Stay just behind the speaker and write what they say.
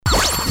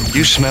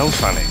You smell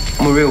funny.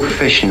 I'm a real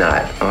fish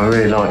nut. I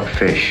really like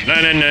fish. No,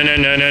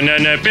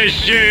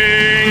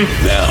 fishing!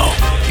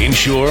 Now,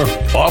 inshore,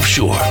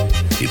 offshore.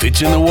 If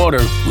it's in the water,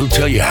 we'll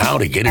tell you how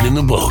to get it in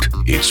the boat.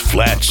 It's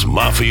Flats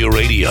Mafia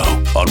Radio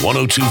on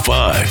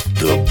 102.5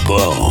 The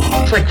Bone.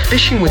 It's like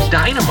fishing with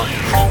dynamite.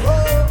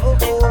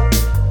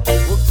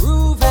 We're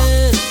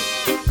grooving,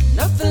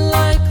 nothing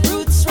like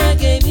roots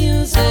reggae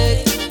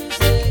music.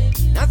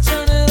 Now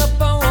turn it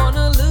up, I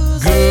wanna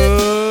lose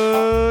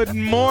Good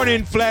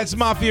morning, Flats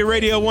Mafia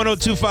Radio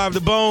 102.5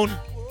 The Bone.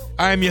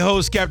 I am your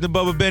host, Captain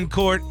Bubba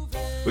Bencourt.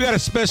 We got a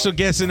special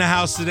guest in the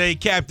house today,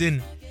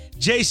 Captain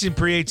Jason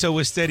Prieto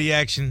with Steady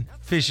Action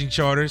Fishing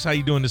Charters. How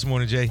you doing this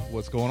morning, Jay?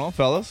 What's going on,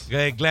 fellas?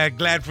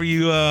 Glad for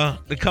you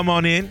to come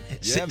on in,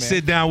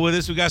 sit down with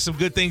us. We got some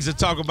good things to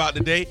talk about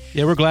today.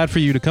 Yeah, we're glad for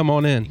you to come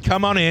on in.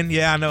 Come on in.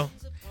 Yeah, I know.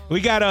 We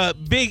got a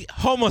big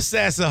Homo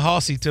Sassa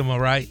Hossy to my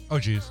right. Oh,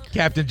 jeez.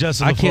 Captain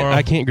Justin I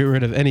LaFleur. can't get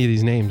rid of any of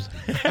these names.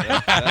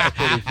 That's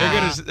pretty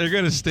fun. They're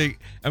gonna stick.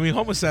 I mean,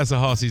 Homo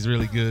Sassa Hossy's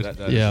really good. That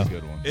is Yeah. a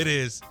good one. It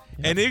is.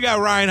 And you got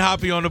Ryan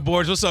Hoppy on the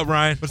boards. What's up,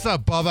 Ryan? What's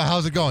up, Bubba?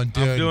 How's it going,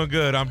 dude?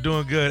 I'm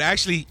doing good.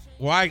 Actually,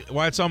 why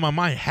it's on my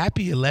mind?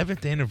 Happy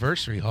 11th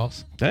anniversary,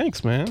 Hoss.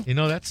 Thanks, man. You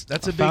know that's a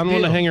big Found deal.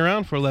 one to hang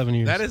around for 11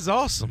 years. That is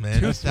awesome, man.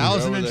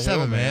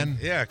 2007, man.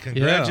 Yeah,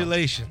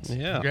 congratulations.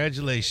 Yeah.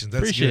 Congratulations.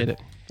 That's Appreciate good.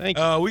 it. Thank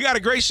you. We got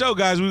a great show,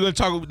 guys. We're going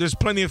to talk. There's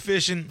plenty of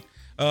fishing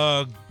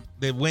that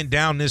went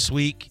down this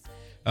week.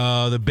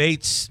 The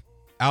baits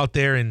out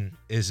there and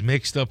as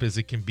mixed up as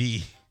it can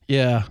be.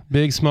 Yeah,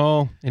 big,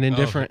 small, and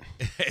indifferent.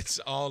 It's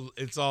all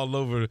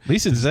over. At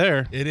least it's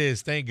there. It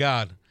is. Thank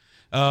God.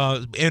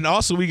 And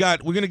also we're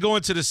going to go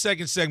into the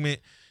second segment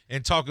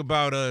and talk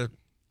about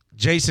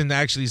Jason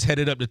actually is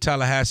headed up to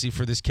Tallahassee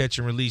for this catch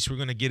and release. We're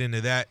going to get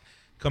into that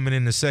coming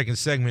in the second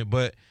segment.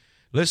 But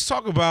let's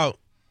talk about,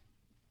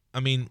 I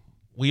mean,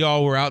 we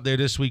all were out there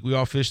this week. We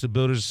all fished the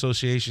Builders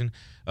Association.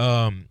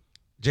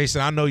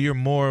 Jason, I know you're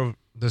more of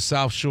the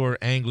South Shore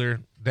angler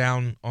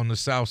down on the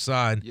south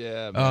side.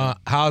 Yeah, man.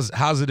 How's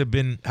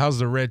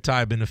the red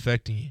tide been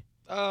affecting you?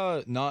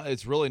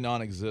 It's really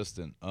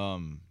non-existent.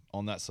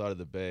 On that side of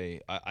the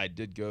bay, I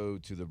did go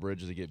to the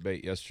bridges to get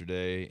bait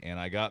yesterday, and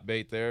I got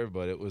bait there,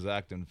 but it was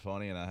acting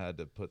funny, and I had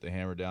to put the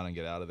hammer down and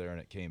get out of there, and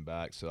it came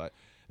back. So I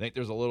think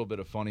there's a little bit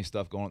of funny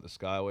stuff going at the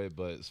Skyway,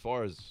 but as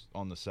far as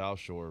on the South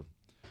Shore,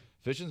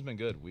 fishing's been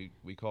good.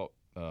 We caught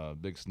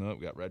big snook.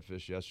 We got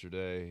redfish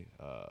yesterday.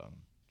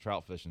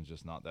 Trout fishing's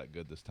just not that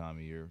good this time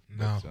of year.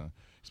 No. But,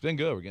 it's been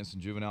good. We're getting some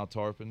juvenile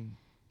tarpon.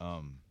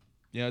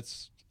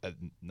 It's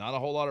not a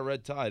whole lot of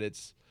red tide.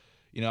 It's,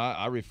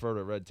 I refer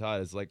to red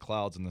tide as like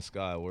clouds in the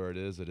sky. Where it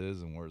is,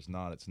 and where it's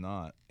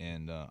not.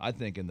 And I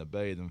think in the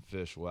bay, them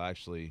fish will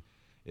actually,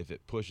 if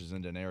it pushes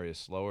into an area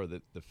slower,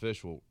 that the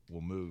fish will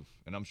move.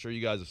 And I'm sure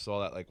you guys have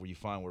saw that, like where you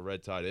find where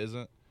red tide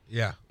isn't.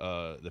 Yeah.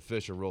 The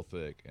fish are real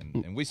thick,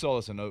 and we saw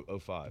this in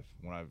 05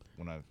 right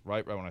when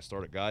I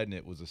started guiding.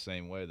 It was the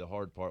same way. The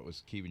hard part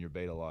was keeping your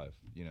bait alive.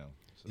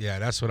 So. Yeah,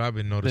 that's what I've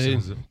been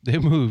noticing. They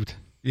moved.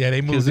 Yeah,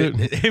 they moved.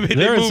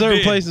 There are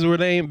certain places where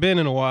they ain't been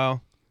in a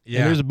while. Yeah,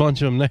 and there's a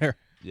bunch of them there.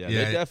 Yeah,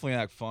 they definitely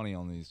act funny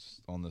on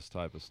this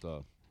type of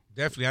stuff.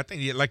 Definitely, I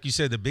think, like you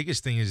said, the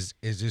biggest thing is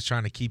just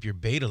trying to keep your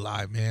bait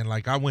alive, man.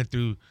 Like I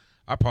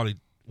probably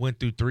went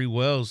through 3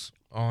 wells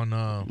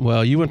on.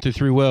 Well, you went through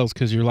 3 wells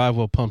because your live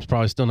well pump's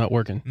probably still not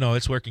working. No,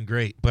 it's working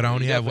great, but I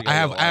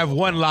have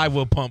one live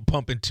well pump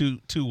pumping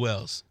two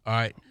wells. All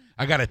right,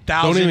 I got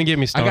 1,000. Don't even get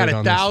me started. I got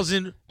on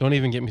 1,000. This. Don't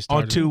even get me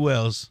started on 2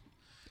 wells.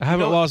 I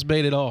haven't lost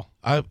bait at all.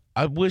 I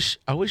wish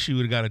you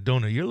would have got a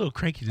donut. You're a little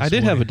cranky this morning. I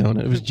did have a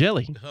donut. It was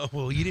jelly. Oh,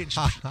 well, you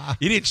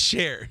didn't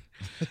share.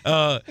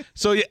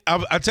 So yeah,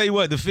 I'll tell you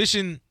what, the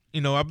fishing,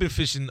 I've been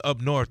fishing up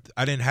north.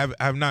 I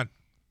have not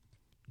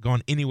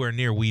gone anywhere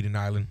near Weeden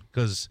Island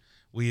because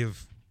we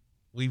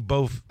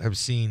both have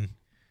seen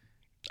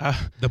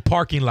the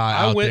parking lot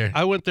out there.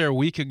 I went there a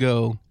week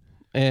ago,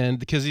 and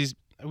because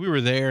we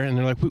were there, and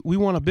they're like, we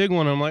want a big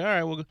one. I'm like, all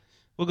right,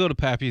 we'll go to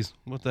Pappy's.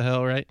 What the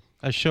hell, right?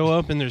 I show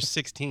up, and there's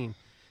 16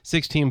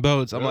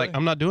 boats. I'm Really? like,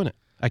 I'm not doing it.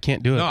 I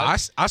can't do it. No,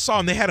 I saw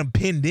them. They had them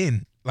pinned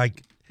in,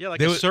 like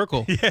a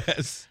circle.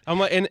 Yes. I'm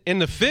like, and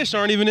the fish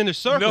aren't even in the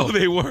circle. No,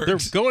 they weren't. They're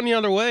going the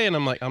other way, and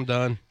I'm like, I'm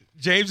done.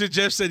 James and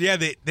Jeff said, yeah,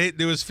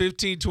 there was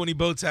 15, 20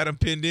 boats had them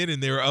pinned in,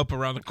 and they were up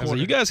around the corner. I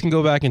was like, you guys can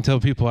go back and tell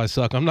people I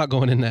suck. I'm not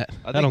going in that.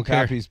 I don't care.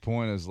 Pappy's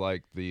Point is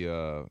like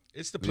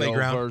it's the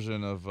playground old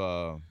version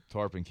of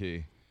Tarpon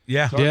Key.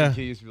 Yeah. Tarpon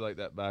Key used to be like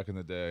that back in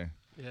the day.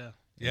 Yeah.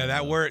 Yeah,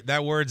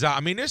 that word's out. I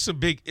mean, there's some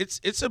big.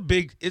 It's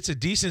a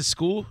decent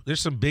school.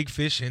 There's some big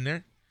fish in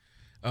there.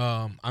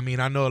 I mean,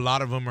 I know a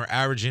lot of them are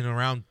averaging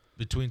around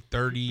between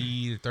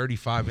 30 to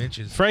 35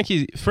 inches.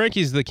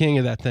 Frankie's the king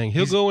of that thing.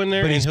 He'll go in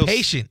there, but and he's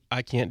patient.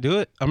 I can't do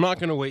it. I'm not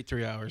going to wait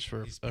 3 hours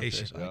for. He's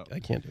patient. I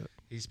can't do it.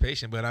 He's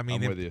patient, but I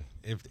mean, I'm with you.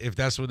 If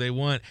that's what they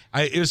want,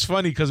 it was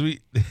funny because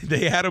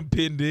they had him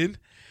pinned in,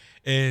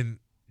 and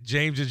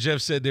James and Jeff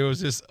said there was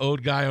this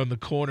old guy on the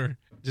corner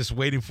just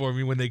waiting for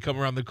me when they come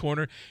around the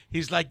corner.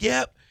 He's like,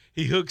 "Yep."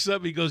 He hooks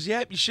up. He goes,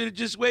 "Yep. You should have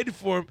just waited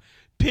for him."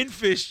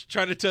 pinfish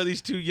trying to tell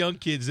these two young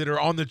kids that are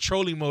on the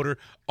trolling motor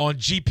on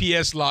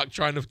GPS lock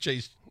trying to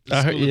chase.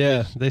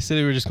 Yeah, they said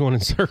they were just going in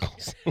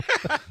circles.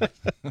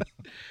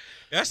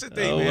 That's the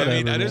thing, Oh, man. I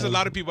mean, whatever, there's a man.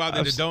 lot of people out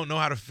there that don't know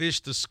how to fish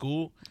the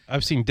school.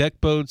 I've seen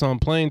deck boats on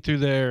plane through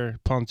there,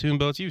 pontoon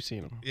boats. You've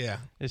seen them. Yeah.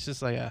 It's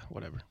just like,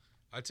 whatever.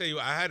 I tell you,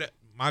 I had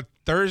my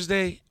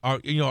Thursday.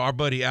 Our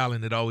buddy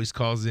Alan that always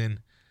calls in,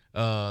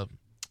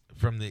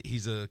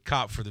 he's a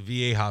cop for the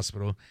VA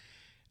hospital.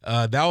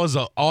 That was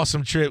an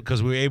awesome trip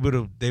because we were able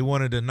to. They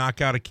wanted to knock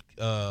out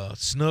a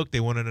snook. They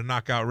wanted to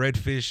knock out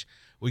redfish.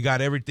 We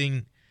got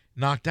everything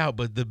knocked out.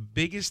 But the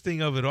biggest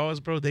thing of it all is,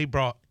 bro, he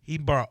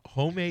brought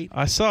homemade.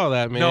 I saw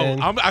that, man.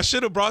 No, I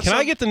should have brought. Can some.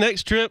 I get the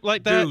next trip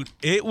like that? Dude,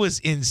 it was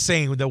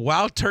insane. The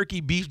wild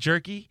turkey beef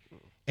jerky,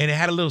 and it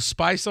had a little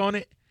spice on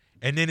it.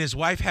 And then his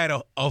wife had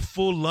a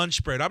full lunch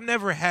spread. I've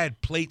never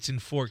had plates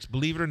and forks,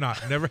 believe it or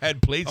not. Never had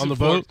plates On and the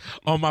forks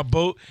boat? on my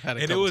boat. Had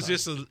a And it couple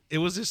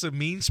was just a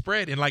mean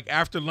spread. And like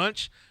after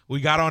lunch, we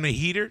got on a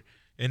heater,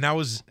 and that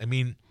was, I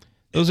mean,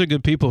 Those are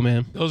good people,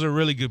 man. those are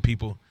really good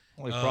people.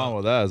 Only problem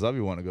with that is I'll be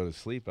wanting to go to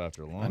sleep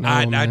after lunch.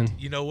 I know. man.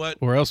 You know what?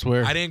 Or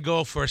elsewhere. I didn't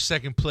go for a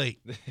second plate,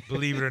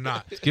 believe it or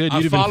not. It's good. I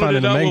You'd have been followed finding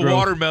it the up with mangrove.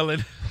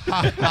 watermelon.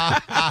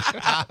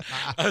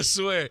 I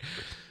swear.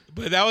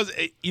 But that was,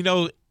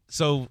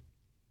 so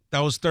that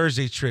was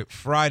Thursday's trip.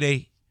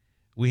 Friday,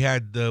 we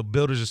had the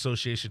Builders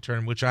Association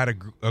tournament, which I had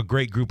a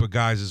great group of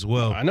guys as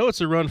well. I know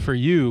it's a run for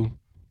you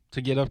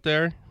to get up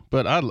there,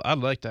 but I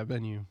like that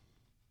venue.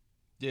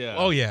 Yeah.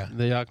 Oh, yeah.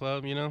 The yacht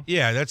club, you know?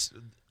 Yeah, that's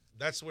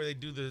where they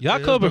do the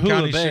Yacht the club or Hillsborough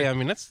Hula County Bay, shit. I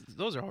mean,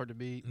 those are hard to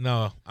beat.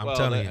 No, I'm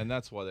telling you. And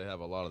that's why they have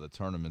a lot of the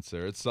tournaments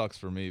there. It sucks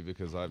for me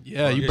because You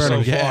You're burn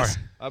so gas.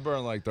 I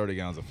burn like 30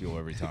 gallons of fuel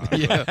every time.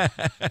 Yeah.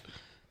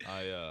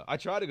 I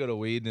try to go to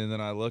weed and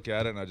then I look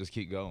at it and I just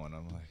keep going.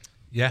 I'm like,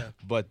 Yeah.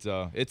 but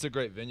it's a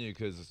great venue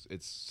because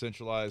it's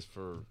centralized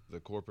for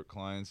the corporate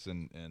clients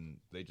and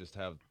they just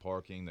have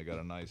parking. They got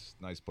a nice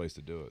place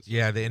to do it. So.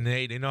 Yeah, they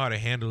know how to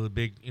handle the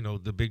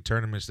big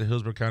tournaments. The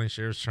Hillsborough County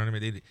Sheriff's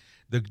Tournament.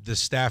 The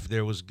staff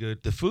there was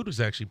good. The food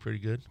was actually pretty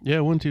good. Yeah,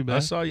 it wasn't too bad.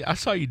 I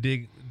saw you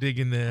dig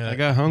in the. I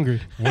got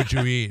hungry. What'd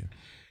you eat?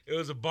 It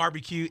was a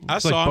barbecue. It's I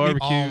like saw him eat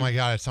barbecue. Oh my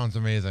god, it sounds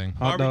amazing.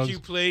 Hot barbecue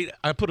dogs. plate.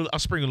 I'll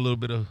sprinkle a little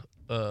bit of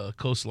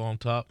coleslaw on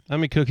top. How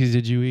many cookies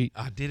did you eat?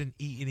 I didn't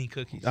eat any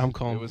cookies. I'm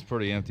calm. It was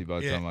pretty empty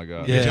by the Yeah. time I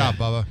got Yeah. Good job,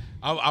 Bubba.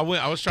 I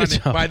was trying Good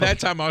to. job. By that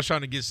time, I was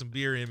trying to get some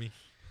beer in me.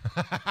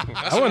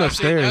 I went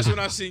upstairs. That's when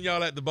I seen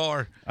y'all at the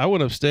bar. I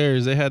went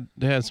upstairs. They had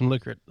some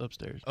liquor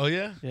upstairs. Oh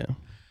yeah. Yeah.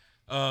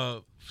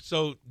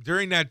 So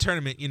during that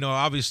tournament,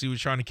 obviously we're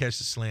trying to catch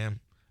the slam.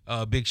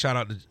 Big shout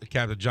out to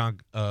Captain John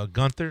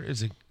Gunther.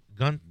 Is it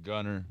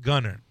Gunner.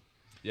 Gunner?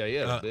 Yeah, he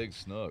had a big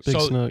snook. Big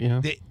snook,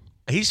 yeah.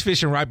 He's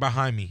fishing right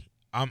behind me.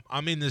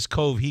 I'm in this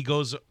cove. He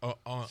goes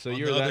on. So on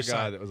you're the other that guy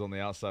side. that was on the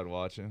outside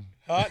watching?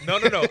 Huh? No.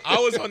 I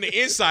was on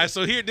the inside.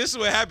 So this is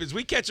what happens.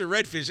 We catch a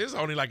redfish. It's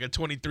only like a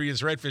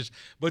 23-inch redfish,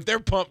 but they're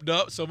pumped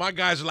up. So my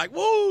guys are like,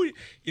 woo,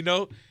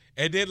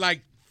 And then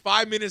like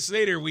 5 minutes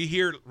later, we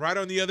hear right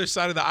on the other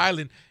side of the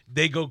island,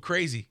 they go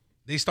crazy.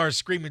 They start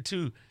screaming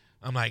too.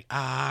 I'm like,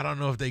 I don't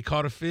know if they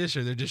caught a fish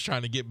or they're just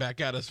trying to get back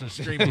at us from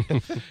screaming.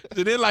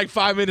 So then like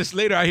 5 minutes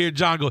later, I hear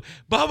John go,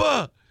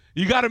 Bubba,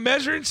 you got a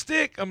measuring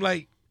stick? I'm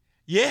like,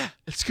 yeah,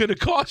 it's going to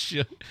cost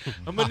you.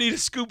 I'm going to need a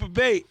scoop of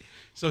bait.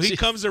 So he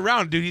comes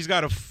around, dude. He's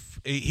got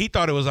he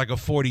thought it was like a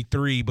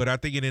 43, but I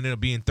think it ended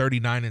up being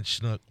 39-inch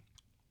snook.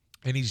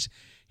 And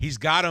he's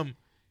got him.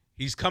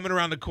 He's coming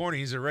around the corner.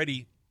 He's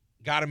already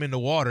got him in the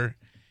water.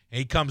 And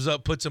he comes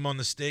up, puts him on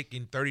the stick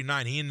in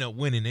 39. He ended up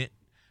winning it.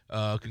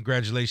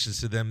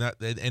 Congratulations to them.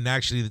 And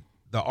actually,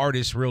 the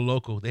artists, real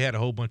local, they had a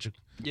whole bunch of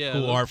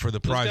cool art for the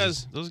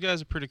prizes. Those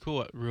guys are pretty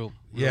cool. Real.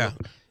 Yeah.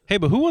 Hey,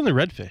 but who won the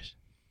redfish?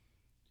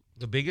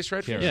 The biggest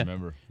redfish? Can't Yeah.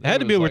 remember. It had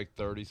to was be over- like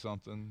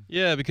 30-something.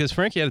 Yeah, because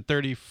Frankie had a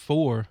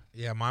 34.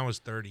 Yeah, mine was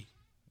 30.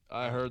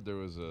 I heard there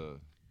was the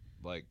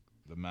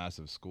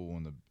massive school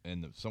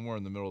in the somewhere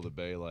in the middle of the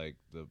bay, like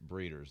the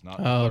breeders, not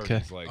the Oh, okay.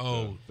 30s, like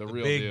the the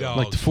real big deal. dog.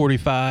 Like the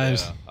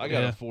 45s. Yeah, I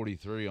got Yeah. a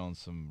 43 on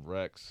some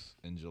wrecks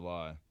in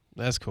July.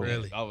 That's cool.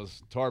 Really? I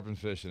was tarpon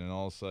fishing, and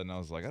all of a sudden I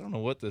was like, I don't know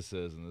what this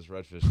is, and this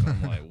redfish. And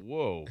I'm like,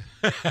 whoa.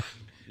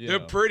 You They're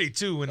know. pretty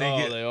too when they Oh,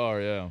 get. they are,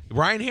 yeah.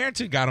 Ryan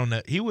Harrington got on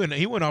that. He went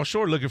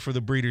offshore looking for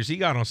the breeders. He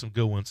got on some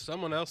good ones.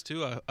 Someone else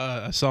too.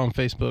 I saw on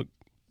Facebook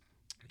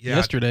Yeah,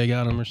 yesterday.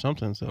 Got him or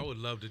something. So I would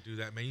love to do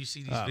that, man. You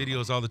see these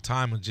videos all the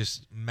time of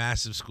just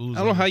massive schools.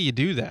 I don't know how you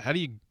do that. How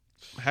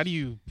do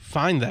you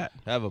find that?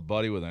 Have a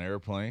buddy with an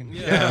airplane.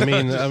 Yeah, I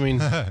mean,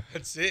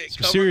 That's it.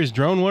 some serious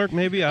drone work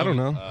maybe. I don't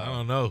know. I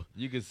don't know.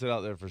 You could sit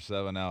out there for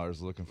 7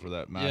 hours looking for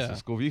that massive Yeah.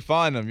 school. If you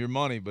find them, your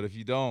money. But if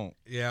you don't,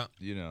 Yeah.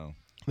 you know.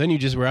 Then you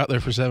just were out there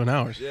for 7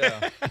 hours.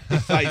 Yeah.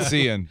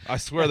 Sightseeing. I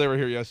swear they were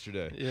here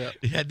yesterday. Yeah.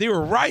 Yeah, they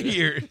were right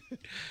here.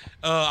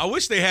 I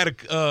wish they had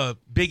a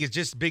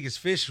biggest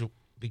fish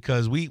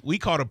because we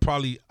caught a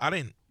probably, I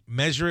didn't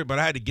measure it, but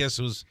I had to guess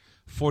it was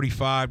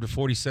 45 to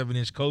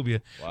 47-inch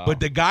cobia. Wow. But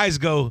the guys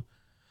go,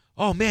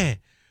 oh man,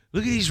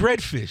 look at these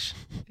redfish.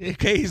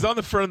 Okay, he's on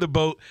the front of the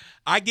boat.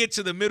 I get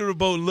to the middle of the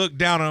boat, look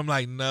down, and I'm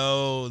like,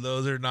 no,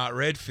 those are not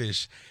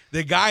redfish.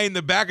 The guy in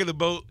the back of the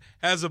boat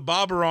has a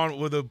bobber on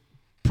with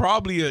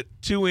probably a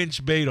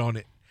 2-inch bait on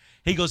it.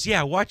 He goes,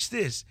 yeah, watch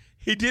this.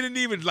 He didn't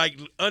even like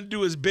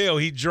undo his bail.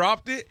 He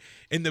dropped it,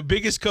 and the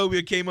biggest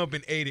cobia came up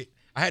and ate it.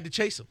 I had to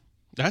chase him.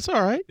 That's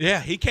all right. Yeah,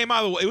 he came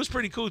out of the. It was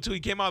pretty cool too. He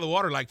came out of the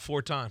water like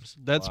 4 times.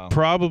 That's they'd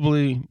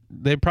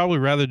probably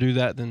rather do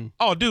that than.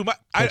 Oh, dude,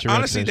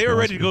 honestly, they were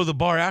ready to go to the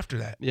bar after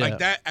that. Yeah. Like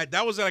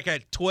that was like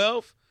at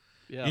 12.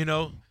 Yeah. You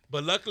know,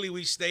 but luckily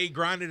we stayed,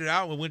 grinded it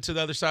out. We went to the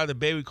other side of the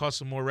bay. We caught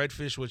some more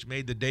redfish, which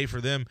made the day for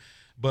them.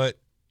 But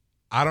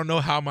I don't know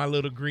how my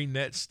little green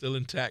net's still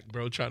intact,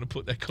 bro. Trying to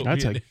put that cobia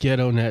That's in a there.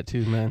 ghetto net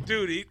too, man.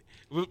 Dude,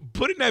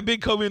 putting that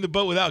big cobia in the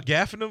boat without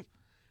gaffing him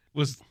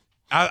was.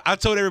 I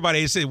told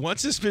everybody, I said,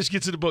 once this fish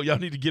gets in the boat, y'all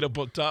need to get up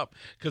on top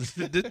because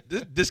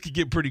this could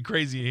get pretty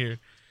crazy in here.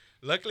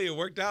 Luckily, it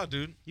worked out,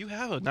 dude. You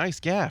have a nice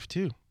gaff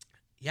too.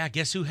 Yeah,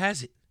 guess who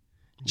has it?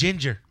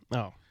 Ginger.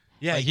 Oh,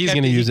 Yeah, like he's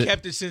gonna use it. He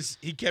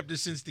kept it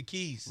since the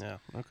Keys. Yeah.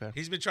 Okay.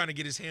 He's been trying to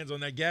get his hands on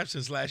that gaff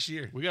since last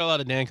year. We got a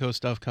lot of Danco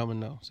stuff coming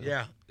though. So.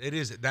 Yeah, it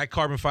is. That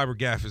carbon fiber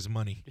gaff is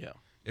money. Yeah.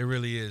 It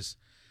really is.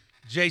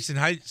 Jason,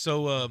 I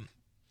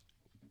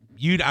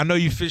know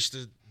you fished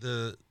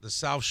the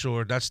South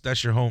Shore.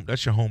 That's your home.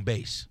 That's your home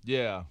base.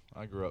 Yeah,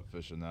 I grew up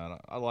fishing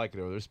that. I like it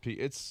over there.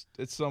 It's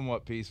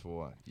somewhat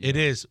peaceful. It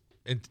is,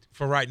 and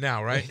for right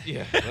now, right?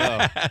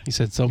 Yeah. He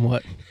said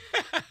somewhat.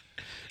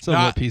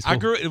 Somewhat peaceful. I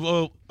grew.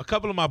 Well, a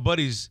couple of my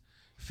buddies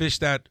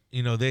fished that.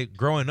 You know, they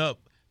growing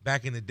up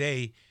back in the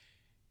day.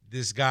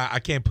 This guy, I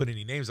can't put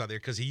any names out there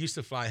because he used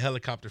to fly a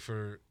helicopter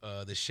for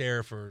the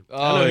sheriff. I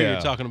know who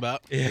you're talking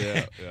about.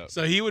 Yeah.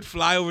 So he would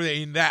fly over there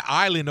in that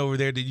island over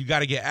there that you got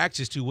to get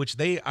access to, which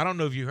I don't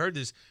know if you heard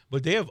this,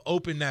 but they have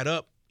opened that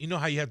up. You know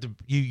how you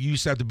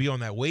used to have to be on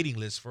that waiting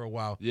list for a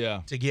while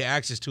to get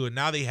access to it.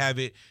 Now they have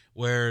it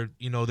where,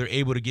 they're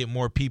able to get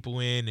more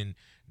people in and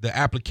the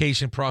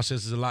application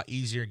process is a lot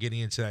easier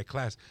getting into that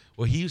class.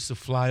 Well, he used to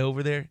fly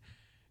over there,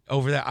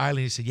 over that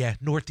island. He said, yeah,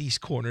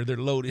 northeast corner, they're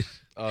loaded.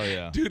 Oh,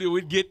 yeah. Dude, it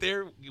would get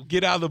there,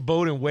 get out of the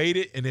boat and wait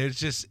it, and it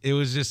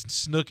was just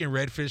snook and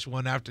redfish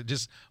one after,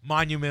 just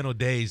monumental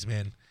days,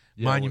 man.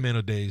 Yeah,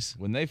 monumental days.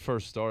 When they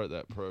first started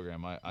that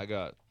program, I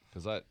got,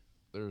 because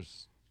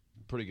there's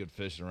pretty good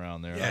fishing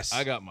around there. Yes.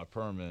 I got my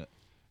permit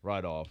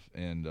right off,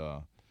 and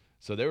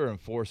so they were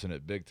enforcing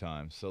it big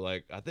time. So,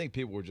 like, I think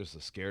people were just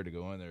scared to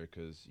go in there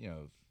because,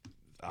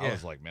 I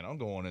was like, man, I'm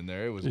going in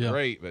there. It was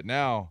great, but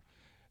now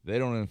they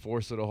don't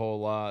enforce it a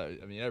whole lot.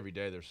 I mean, every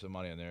day there's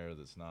somebody in there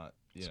that's not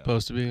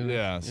supposed to be.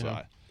 Yeah,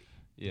 so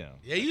Yeah,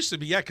 it used to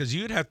be, because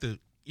you'd have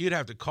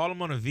to call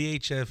them on a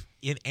VHF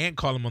and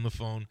call them on the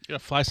phone. You gotta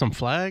fly some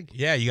flag.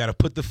 Yeah, you got to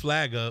put the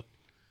flag up.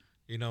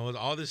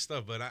 All this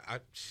stuff. But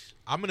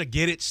I'm gonna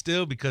get it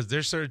still because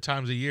there's certain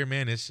times of year,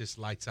 man, it's just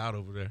lights out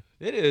over there.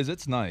 It is.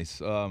 It's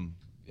nice.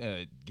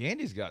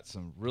 Gandy's got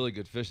some really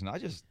good fishing. I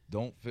just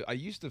don't. I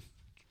used to,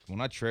 when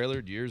I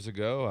trailered years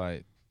ago,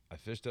 I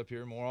fished up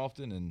here more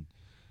often, and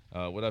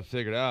what I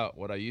figured out,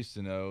 what I used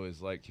to know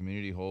is like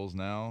community holes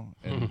now,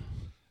 and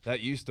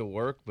that used to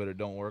work, but it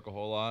don't work a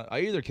whole lot.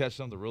 I either catch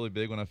something really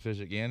big when I fish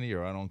at Gandy,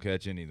 or I don't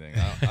catch anything.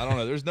 I don't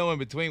know. There's no in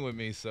between with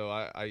me, so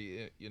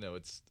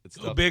it's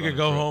go big or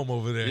go home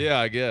over there. Yeah,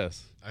 I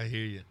guess. I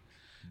hear you.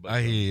 But,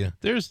 I hear you.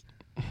 There's,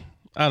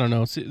 I don't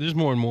know. See, there's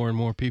more and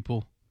more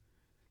people.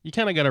 You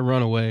kind of got to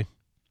run away,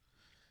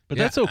 but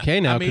that's okay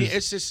now. I mean,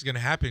 it's just gonna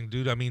happen,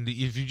 dude. I mean,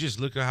 if you just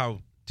look at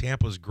how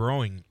Tampa's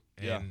growing,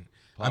 and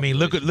I mean,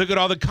 look at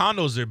all the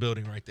condos they're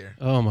building right there.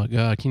 Oh my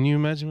God! Can you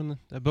imagine what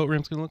that boat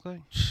ramp's gonna look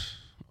like?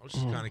 I was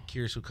just kind of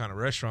curious what kind of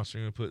restaurants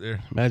they're gonna put there.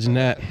 Imagine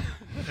that.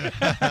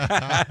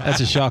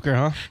 That's a shocker,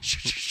 huh?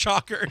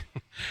 Shocker.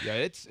 Yeah,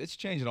 it's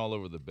changing all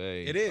over the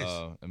bay. It is.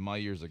 In my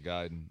years of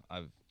guiding,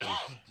 I've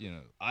just,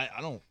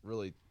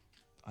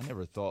 I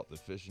never thought the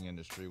fishing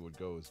industry would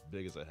go as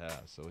big as it has.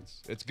 So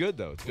it's good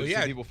though. It's good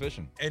to see people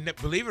fishing. And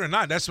believe it or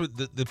not, that's what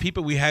the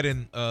people we had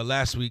in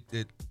last week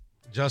that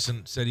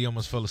Justin said he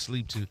almost fell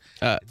asleep to.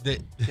 Gonna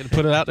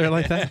put it out there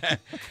like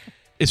that.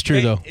 It's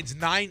true though. It's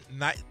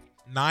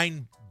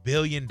 $9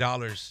 billion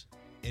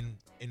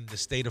in the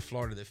state of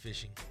Florida that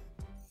fishing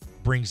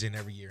brings in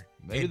every year.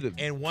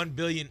 And 1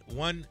 billion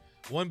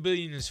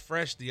is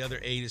fresh, the other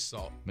 8 is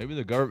salt. Maybe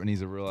the government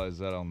needs to realize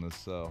that on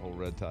this whole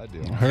red tide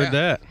deal. Heard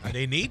that.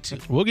 They need to.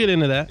 We'll get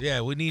into that.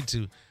 Yeah, we need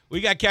to. We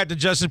got Captain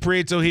Justin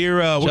Prieto here.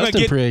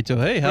 Justin Prieto.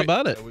 Hey, how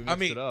about it? Yeah, we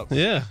mixed it up.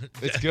 Yeah.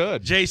 It's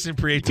good. Jason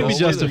Prieto. Give me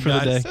Justin for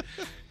the day.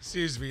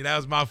 Excuse me, that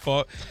was my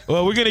fault.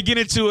 Well, we're going to get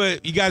into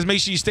it. You guys make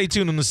sure you stay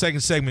tuned on the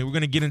second segment. We're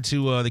going to get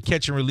into the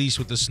catch and release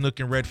with the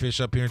snook and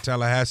redfish up here in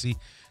Tallahassee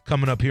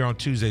coming up here on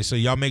Tuesday. So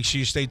y'all make sure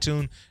you stay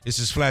tuned. This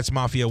is Flats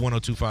Mafia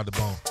 102.5 The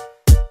Bone.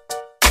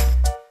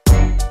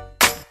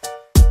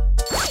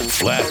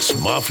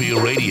 Flats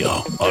Mafia Radio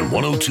on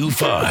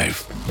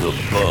 102.5 The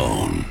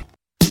Bone.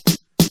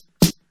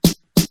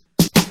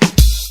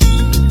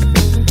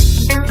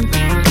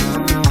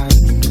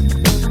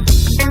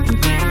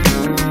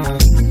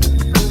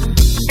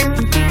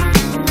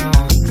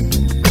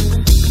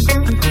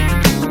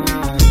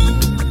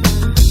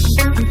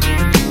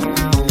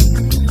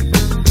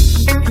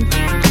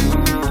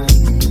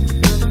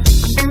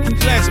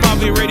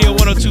 Mafia Radio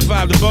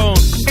 102.5 The Bone.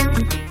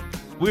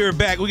 We are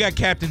back. We got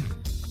Captain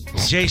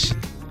Jason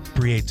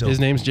Prieto. His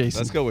name's Jason.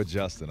 Let's go with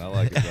Justin. I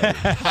like it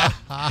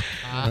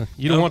better.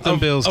 You don't want them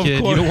bills, of kid.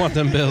 course. You don't want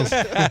them bills.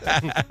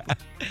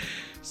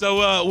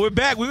 So we're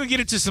back. We're gonna get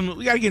into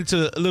we gotta get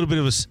into a little bit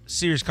of a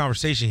serious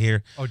conversation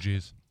here. Oh,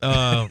 jeez.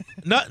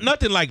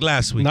 Nothing like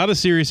last week. Not as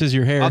serious as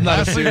your hair. I'm not a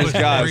Last week serious was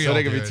guy, real, so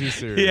they can be dude. too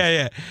serious.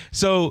 Yeah.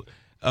 So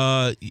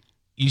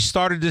you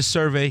started this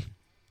survey,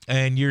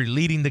 and you're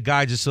leading the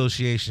Guides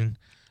Association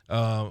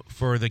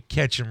for the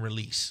catch and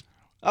release.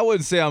 I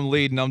wouldn't say I'm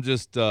leading. I'm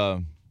just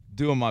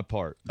doing my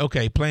part.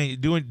 Okay,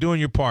 doing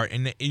your part,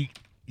 and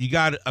you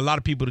got a lot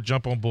of people to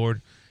jump on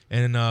board,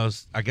 and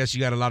I guess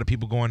you got a lot of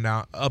people going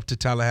down up to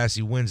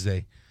Tallahassee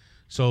Wednesday.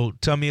 So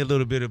tell me a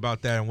little bit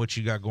about that and what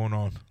you got going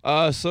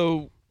on.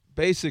 So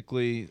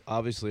basically,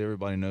 obviously,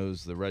 everybody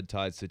knows the red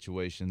tide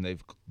situation.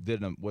 They've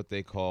did what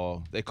they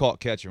call it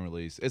catch and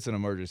release. It's an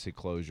emergency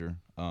closure.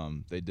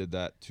 They did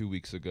that 2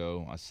 weeks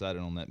ago. I sat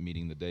in on that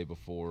meeting the day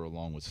before,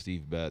 along with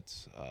Steve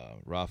Betts,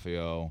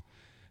 Raphael,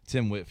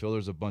 Tim Whitfield.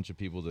 There's a bunch of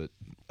people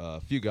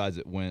a few guys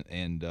that went,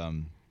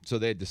 and so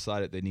they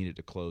decided they needed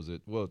to close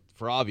it. Well,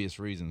 for obvious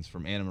reasons,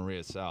 from Anna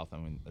Maria south. I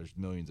mean, there's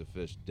millions of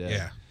fish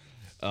dead.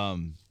 Yeah.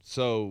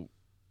 So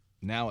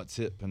now it's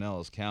hit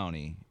Pinellas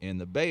County,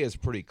 and the bay is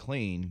pretty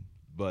clean,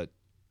 but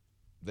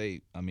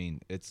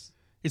it's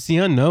It's the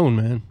unknown,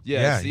 man.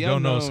 Yeah, it's the you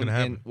don't know what's unknown. gonna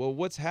happen. And, well,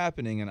 what's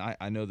happening, and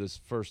I know this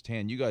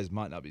firsthand, you guys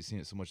might not be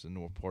seeing it so much in the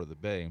north part of the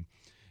bay,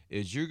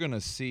 is you're going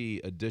to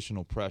see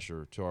additional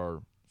pressure to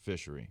our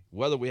fishery,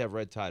 whether we have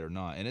red tide or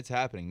not, and it's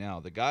happening now.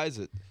 The guys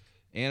at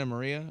Anna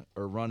Maria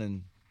are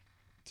running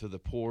to the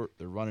port,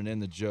 they're running in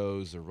the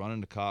Joes, they're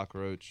running to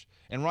Cockroach,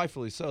 and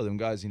rightfully so. Them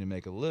guys need to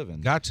make a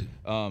living. Got to.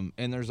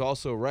 And there's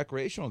also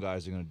recreational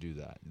guys that are going to do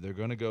that. They're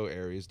going to go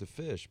areas to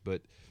fish,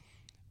 but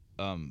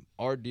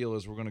our deal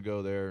is we're going to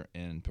go there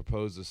and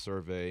propose a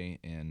survey,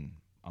 and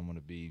I'm going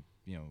to be,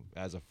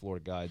 as a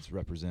Florida Guides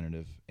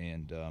representative,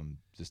 and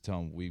just tell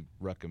them we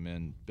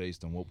recommend,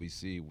 based on what we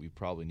see, we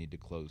probably need to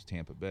close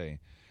Tampa Bay.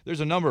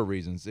 There's a number of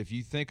reasons. If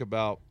you think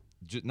about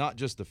not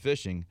just the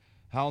fishing,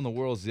 how in the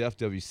world is the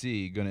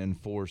FWC going to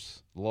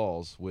enforce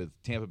laws with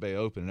Tampa Bay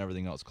open and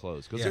everything else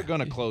closed? Because they're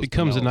going to close. It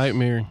becomes a Pinellas.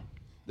 nightmare.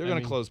 They're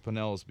going to close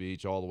Pinellas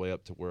Beach all the way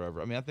up to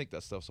wherever. I mean, I think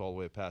that stuff's all the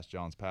way past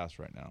Johns Pass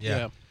right now.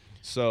 Yeah.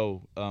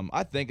 So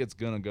I think it's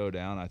going to go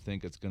down. I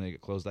think it's going to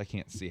get closed. I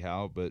can't see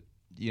how, but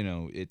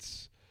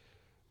it's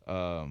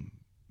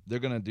they're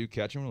going to do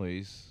catch and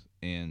release,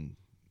 and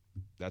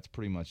that's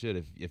pretty much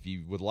it. If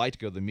you would like to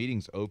go, the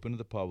meeting's open to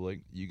the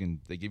public.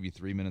 They give you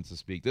 3 minutes to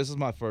speak. This is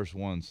my first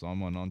one, so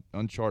I'm on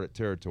uncharted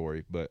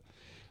territory. But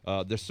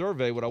the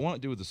survey, what I want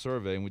to do with the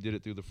survey, and we did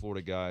it through the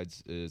Florida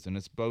Guides, and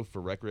it's both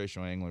for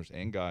recreational anglers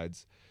and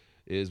guides,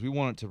 is we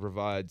want it to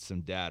provide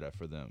some data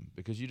for them,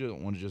 because you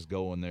don't want to just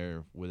go in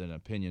there with an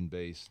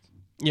opinion-based.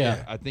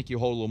 Yeah. I think you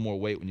hold a little more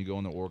weight when you go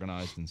in there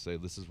organized and say,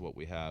 this is what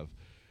we have.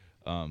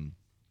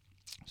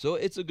 So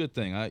it's a good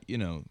thing.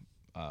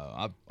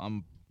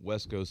 I'm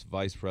West Coast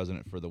Vice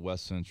President for the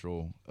West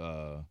Central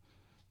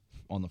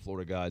on the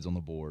Florida Guides on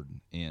the board.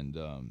 And,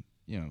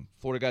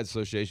 Florida Guides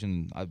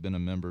Association, I've been a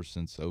member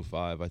since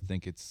 2005. I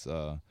think it's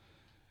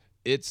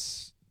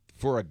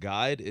for a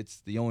guide,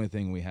 it's the only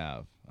thing we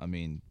have. I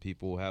mean,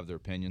 people have their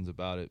opinions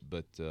about it,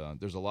 but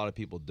there's a lot of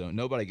people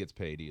nobody gets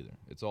paid either.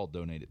 It's all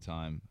donated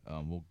time.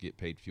 We'll get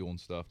paid fuel and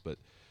stuff, but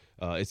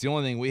it's the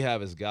only thing we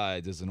have as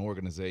guides as an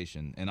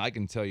organization. And I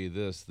can tell you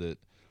this, that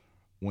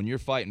when you're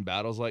fighting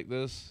battles like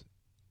this,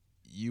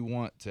 you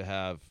want to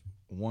have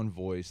one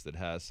voice that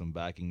has some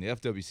backing. The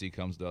FWC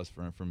comes to us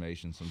for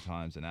information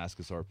sometimes and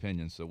asks us our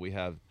opinion, so we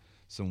have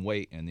some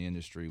weight in the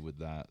industry with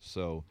that.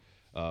 So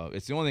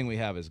it's the only thing we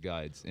have as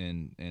guides.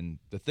 And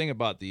the thing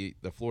about the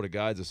Florida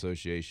Guides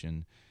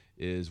Association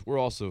is we're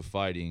also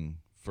fighting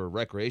for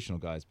recreational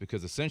guides,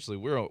 because essentially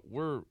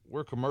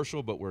we're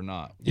commercial, but we're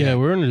not. Yeah,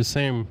 we're under the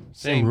same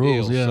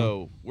rules. Deal. Yeah.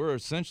 So we're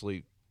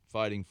essentially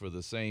fighting for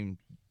the same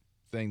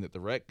thing that the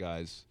rec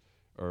guys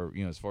are,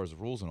 as far as the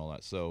rules and all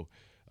that. So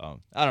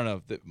I don't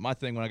know. My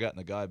thing when I got in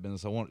the guide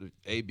business, I wanted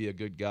to be a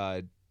good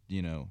guide,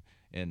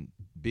 and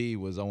B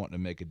was I wanted to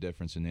make a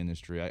difference in the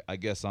industry. I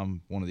guess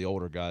I'm one of the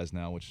older guys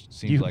now, which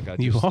seems like I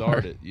just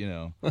started.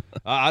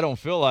 I don't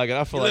feel like it.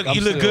 I feel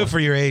you look good for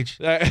your age.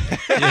 Bob,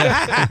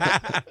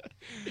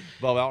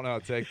 I don't know how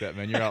to take that,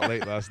 man. You're out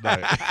late last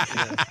night.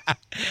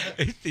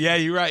 Yeah,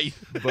 you're right.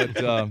 But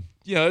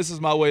this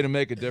is my way to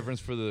make a difference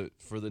for the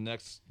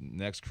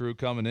next crew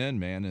coming in,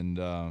 man. And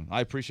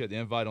I appreciate the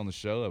invite on the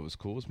show. That was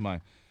cool.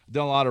 I've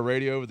done a lot of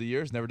radio over the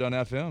years, never done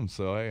FM.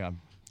 So hey,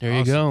 there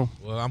you go.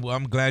 Well,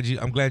 I'm glad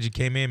you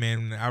came in,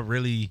 man.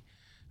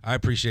 I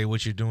appreciate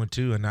what you're doing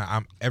too,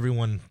 and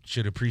everyone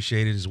should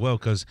appreciate it as well,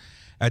 because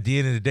at the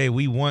end of the day,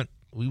 we want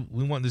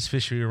this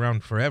fishery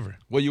around forever.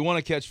 Well, you want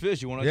to catch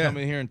fish. You want to come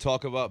in here and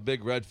talk about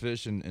big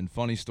redfish and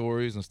funny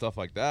stories and stuff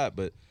like that.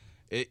 But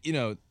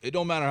it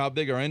don't matter how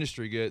big our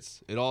industry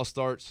gets. It all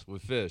starts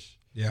with fish.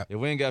 Yeah. If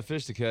we ain't got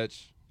fish to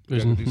catch, we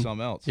got to do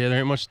something else. Yeah, there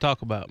ain't much to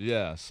talk about.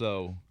 Yeah.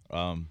 So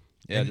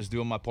just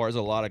doing my part. There's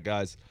a lot of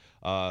guys.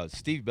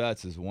 Steve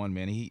Betts is one,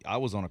 man. I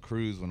was on a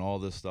cruise when all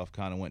this stuff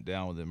kind of went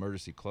down with the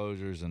emergency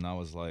closures, and I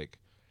was like,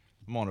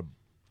 I'm on a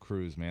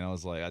cruise, man. I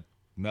was like, I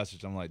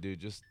messaged him like, dude,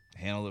 just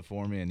handle it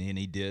for me, and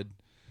he did.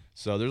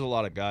 So there's a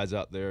lot of guys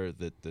out there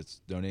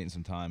that's donating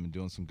some time and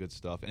doing some good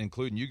stuff, and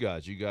including you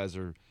guys. You guys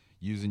are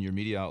using your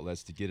media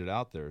outlets to get it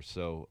out there.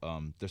 So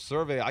the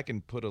survey, I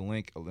can put a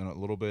link in a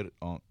little bit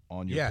on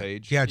your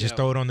page. Yeah, just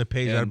throw it on the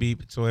page. That'll be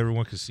so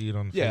everyone can see it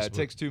on the Facebook. It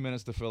takes 2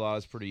 minutes to fill out.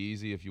 It's pretty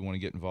easy. If you want to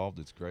get involved,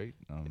 it's great.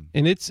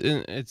 And it's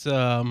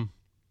an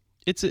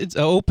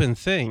open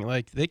thing.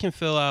 Like they can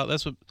fill out.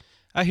 That's what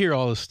I hear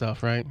all this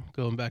stuff, right?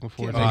 Going back and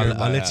forth.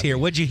 Let's hear.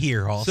 What'd you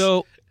hear, Hoss?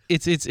 So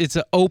it's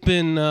an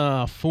open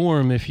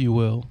forum, if you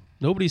will.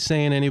 Nobody's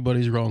saying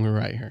anybody's wrong or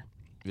right here.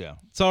 Yeah.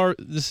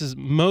 This is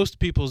most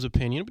people's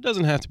opinion, but it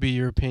doesn't have to be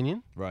your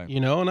opinion. Right.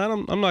 You know, and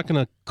I'm not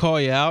going to call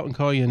you out and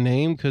call you a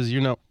name because you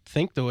don't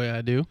think the way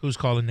I do. Who's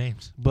calling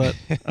names? But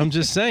I'm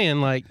just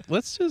saying, like,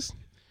 let's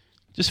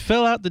just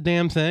fill out the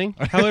damn thing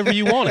however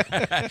you want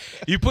it.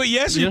 You put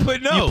yes or you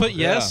put no? You put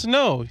yes,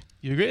 no.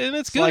 You agree? And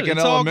it's good. Like in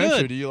it's all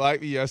elementary, good. do you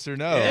like me, yes or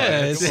no?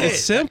 Yeah, it's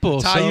simple.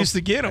 That's how I So, used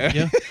to get them.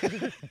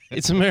 yeah.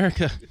 It's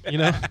America, you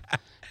know.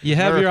 You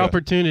have your America.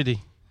 opportunity.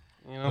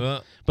 You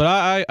know? But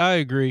I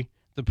agree.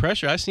 The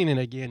pressure, I've seen it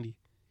at Gandy,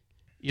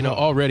 you know,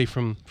 already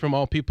from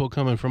all people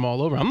coming from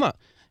all over. I'm not,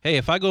 hey,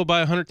 if I go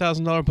buy a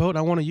 $100,000 boat,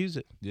 I want to use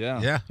it.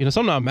 Yeah. Yeah. You know,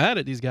 so I'm not mad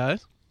at these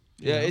guys.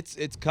 Yeah, you know?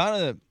 it's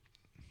kind of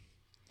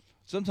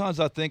 – sometimes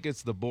I think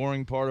it's the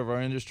boring part of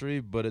our industry,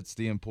 but it's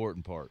the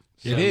important part.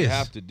 So It you is.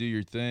 have to do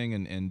your thing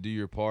and do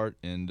your part.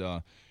 And,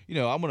 you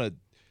know,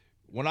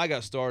 when I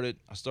got started,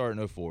 I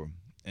started in 04,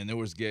 and there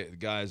was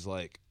guys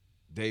like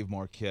Dave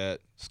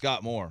Marquette,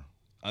 Scott Moore.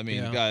 I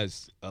mean, the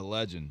guy's a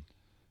legend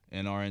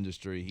in our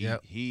industry.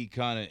 He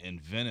kind of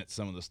invented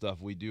some of the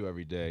stuff we do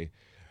every day.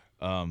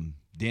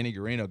 Danny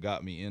Garino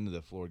got me into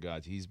the floor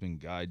guides. He's been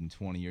guiding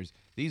 20 years.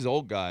 These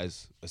old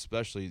guys,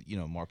 especially, you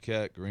know,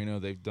 Marquette,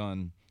 Garino, they've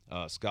done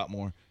Scott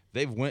Moore.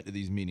 They've went to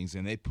these meetings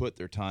and they put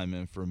their time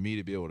in for me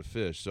to be able to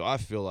fish. So I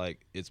feel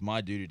like it's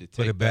my duty to take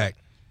Put it back.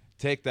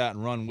 Take that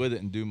and run with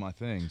it and do my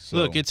thing. So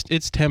Look,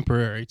 it's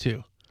temporary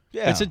too.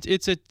 yeah,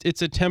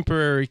 It's a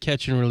temporary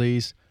catch and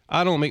release.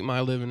 I don't make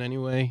my living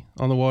anyway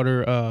on the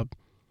water,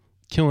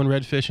 killing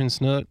redfish and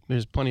snook.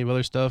 There's plenty of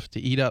other stuff to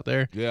eat out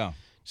there. yeah.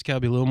 Just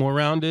gotta be a little more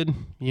rounded.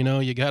 You know,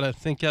 you gotta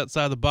think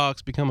outside the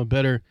box, become a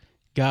better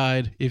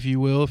guide, if you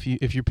will,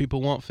 if your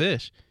people want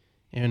fish.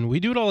 And we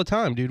do it all the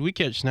time, dude. We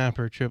catch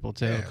snapper, triple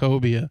tail,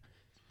 cobia,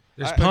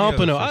 There's plenty of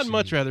pompano. other fish I'd to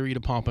much eat. rather eat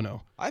a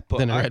pompano I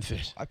than a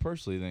redfish. I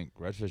personally think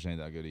redfish ain't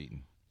that good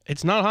eating.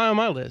 It's not high on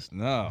my list.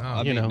 No, I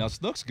you mean, know. now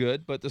snook's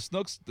good, but the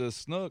snook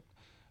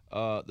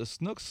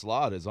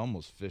slot is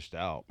almost fished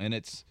out, and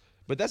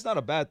but that's not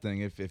a bad thing.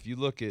 If you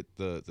look at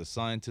the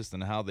scientists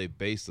and how they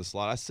base the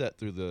slot, I sat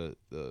through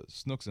the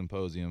snook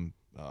symposium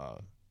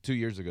 2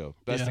 years ago.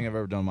 Best thing I've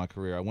ever done in my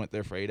career. I went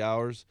there for 8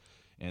 hours,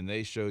 and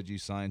they showed you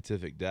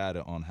scientific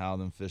data on how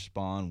them fish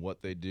spawn,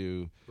 what they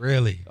do.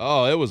 Really?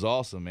 Oh, it was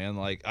awesome, man.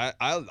 Like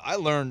I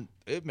learned.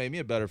 It made me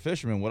a better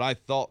fisherman. What I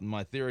thought in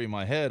my theory in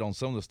my head on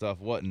some of the stuff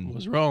wasn't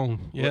Was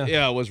wrong. Yeah.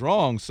 yeah, it was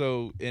wrong.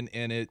 So and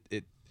it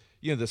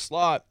you know, the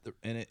slot,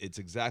 and it's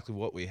exactly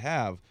what we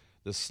have.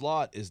 The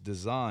slot is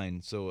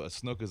designed so a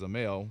snook is a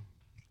male,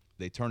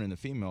 they turn into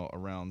female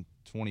around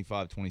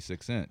 25,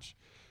 26 inch.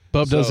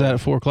 Bub does So- that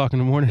at 4:00 in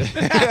the morning.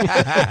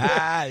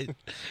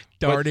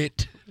 Darn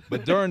it.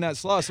 But during that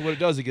slot, so what it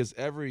does, it gives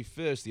every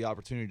fish the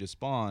opportunity to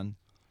spawn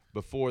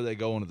before they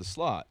go into the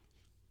slot.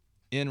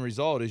 End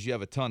result is you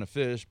have a ton of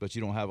fish, but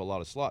you don't have a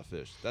lot of slot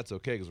fish. That's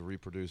okay because we're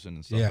reproducing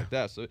and stuff Yeah. like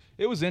that. So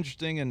it was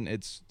interesting, and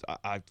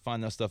I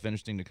find that stuff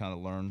interesting to kind of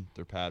learn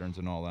their patterns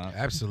and all that.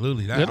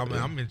 Absolutely. Good.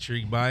 I'm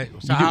intrigued by it.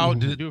 So You do- how you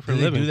do do it for a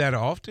they living. do that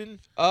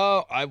often?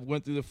 I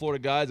went through the Florida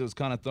Guides. It was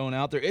kind of thrown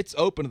out there. It's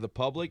open to the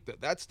public.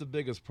 That's the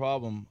biggest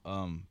problem.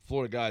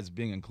 Florida Guides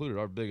being included.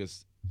 Our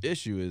biggest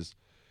issue is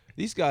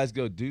these guys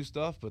go do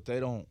stuff, but they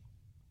don't,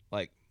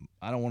 like,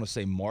 I don't want to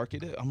say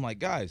market it. I'm like,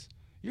 guys,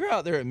 you're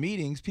out there at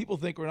meetings. People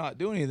think we're not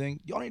doing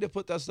anything. Y'all need to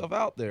put that stuff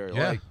out there.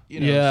 Yeah. Like,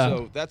 you know, Yeah.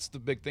 so that's the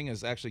big thing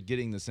is actually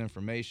getting this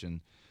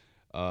information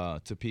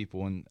to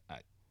people. And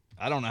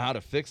I don't know how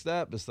to fix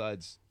that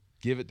besides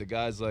give it to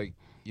guys like,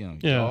 you know,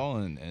 Yeah. y'all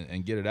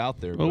and get it out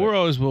there. But we're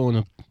always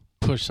willing to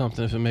push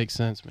something if it makes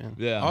sense, man.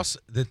 yeah. Also,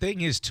 the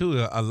thing is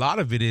too, a lot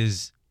of it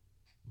is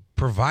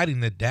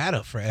providing the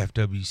data for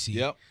FWC.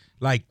 Yep.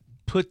 Like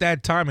put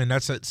that time in.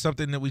 That's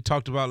something that we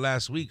talked about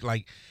last week.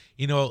 Like,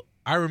 you know,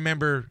 I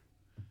remember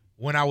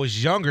when I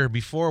was younger,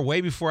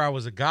 way before I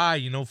was a guy,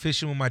 you know,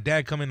 fishing with my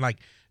dad, coming like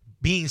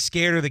being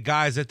scared of the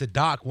guys at the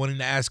dock, wanting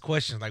to ask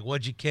questions like,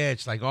 "What'd you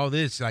catch?" Like all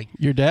this, like.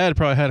 Your dad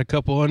probably had a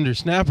couple under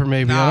snapper,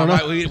 maybe. I Nah,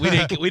 don't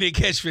know. we didn't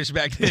catch fish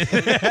back then.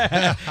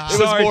 It was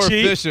Sorry, more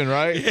Chief. fishing,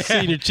 right?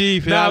 Senior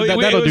chief. Nah, Yeah, it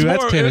that'll was do.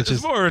 That's more, 10 it inches.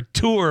 was more a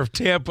tour of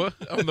Tampa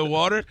on the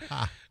water.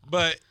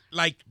 But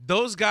like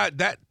those guys,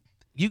 that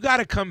you got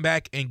to come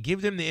back and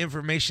give them the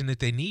information that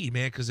they need,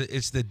 man, because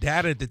it's the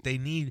data that they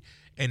need,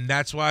 and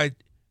that's why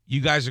you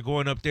guys are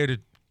going up there to,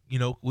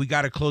 we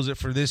got to close it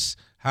for this,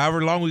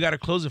 however long we got to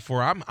close it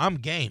for. I'm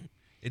game.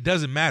 It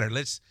doesn't matter.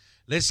 Let's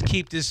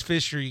keep this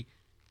fishery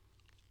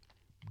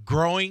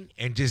growing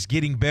and just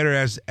getting better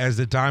as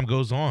the time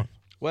goes on.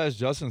 Well, as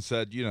Justin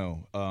said,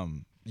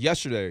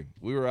 yesterday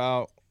we were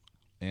out,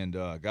 and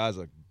guys,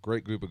 a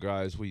great group of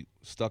guys. We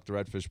stuck the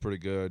redfish pretty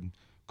good,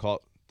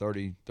 caught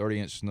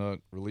 30-inch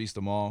snook, released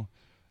them all.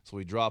 So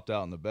we dropped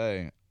out in the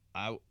bay.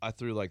 I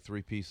threw like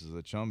 3 pieces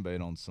of chum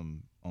bait on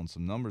some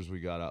numbers we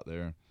got out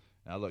there.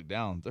 And I looked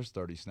down, there's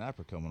 30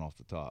 snapper coming off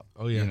the top.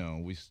 Oh, yeah.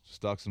 We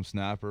stuck some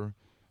snapper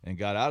and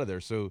got out of there.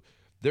 So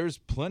there's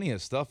plenty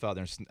of stuff out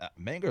there.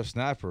 Mango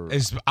snapper.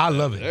 I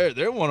love it.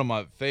 They're one of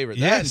my favorites.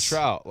 Yes. That and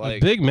trout. A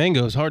Like big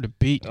mango is hard to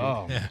beat. Dude.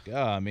 Oh my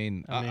God! I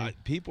mean,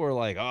 people are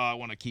like, "Oh, I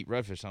want to keep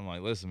redfish." I'm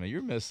like, "Listen, man,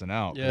 you're missing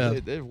out. Yeah.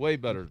 They're way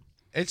better."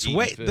 It's eating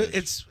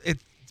it's fish.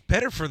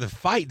 better for the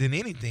fight than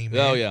anything, man.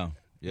 Oh yeah,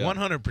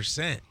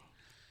 100%.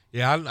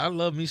 Yeah, I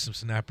love me some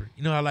snapper.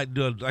 I like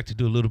to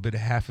do a little bit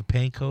of half a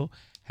panko,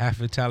 half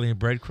Italian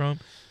breadcrumb,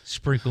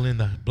 sprinkle in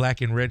the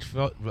black and red.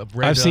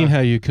 I've seen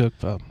how you cook,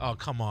 Bob. Oh,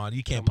 come on!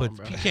 You can't Come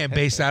on, you can't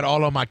base that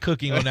all on my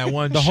cooking on that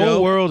one The show.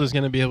 whole world is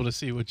going to be able to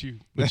see what you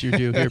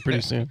do here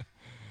pretty soon.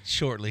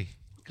 Shortly.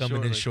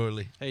 Coming in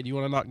shortly. Hey, do you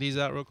want to knock these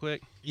out real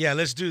quick? Yeah,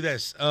 let's do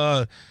this.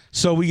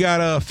 So we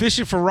got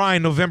Fishing for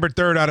Ryan November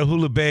 3rd out of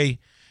Hula Bay.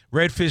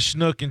 Redfish,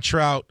 snook, and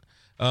trout.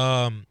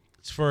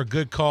 It's for a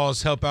good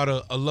cause. Help out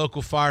a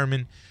local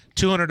fireman.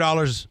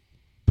 $200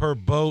 per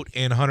boat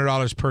and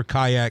 $100 per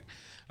kayak.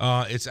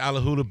 It's out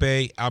of Hula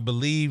Bay. I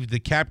believe the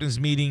captain's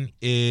meeting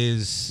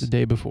is The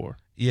day before.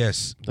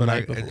 yes, The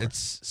night before.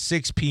 it's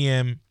 6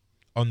 p.m.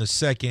 on the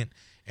 2nd,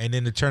 and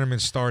then the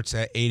tournament starts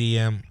at 8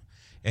 a.m.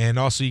 And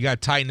also, you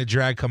got Tighten the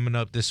Drag coming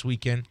up this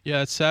weekend.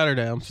 Yeah, it's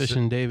Saturday. I'm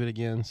fishing David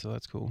again, so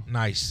that's cool.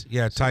 Nice,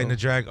 yeah. Tighten the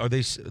Drag. Are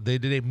they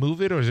did they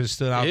move it or is it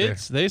still out there?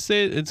 They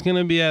say it's going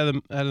to be out of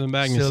the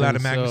Magnuson. Still out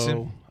of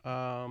Magnuson?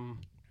 So,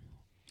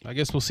 I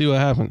guess we'll see what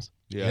happens.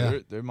 Yeah.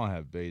 They might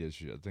have bait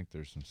issues. I think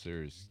there's some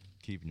serious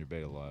keeping your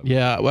bait alive.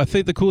 Yeah, well, I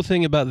think the cool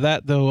thing about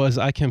that though is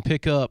I can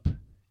pick up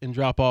and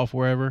drop off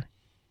wherever.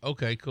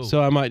 Okay, cool.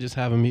 So I might just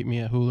have them meet me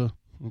at Hula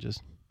and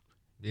just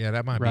yeah,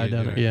 that might ride be a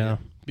down good there. idea.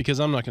 Yeah, because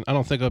I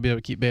don't think I'll be able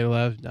to keep bait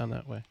alive down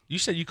that way. You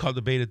said you caught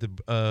the bait at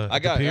the I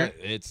got pier?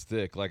 it's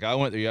thick. Like I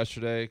went there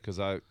yesterday because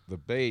the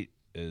bait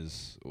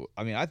is.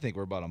 I mean, I think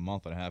we're about a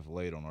month and a half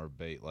late on our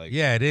bait. Like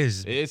Yeah, it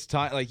is. it's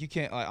time. Like you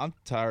can't. Like I'm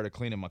tired of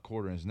cleaning my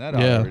quarter-inch net Yeah.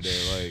 out every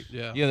day. Like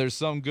Yeah. there's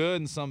some good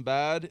and some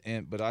bad.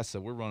 But I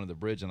said we're running the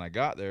bridge, and I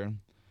got there,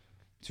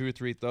 2 or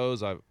 3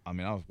 throws. I've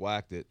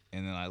whacked it,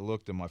 and then I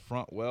looked in my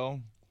front well,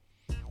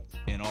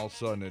 and all of a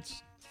sudden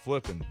it's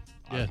flipping.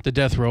 Yeah, the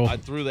death roll. I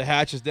threw the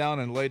hatches down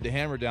and laid the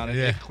hammer down, and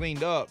Yeah. it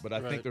cleaned up. But I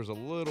Right. think there's a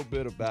little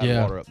bit of bad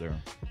Yeah. water up there.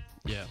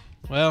 Yeah.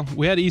 Well,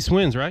 we had east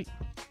winds, right?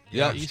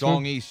 Yeah, east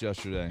strong wind. east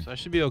yesterday. So I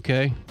should be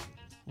okay.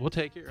 We'll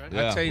take it, right?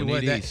 Yeah. I tell you we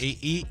what, need that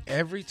east.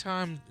 every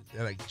time,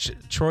 like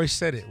Troy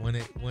said it, when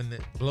it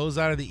blows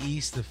out of the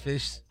east, the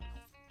fish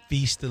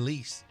feast the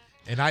least.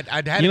 And I'd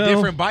had You a know-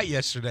 different bite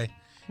yesterday.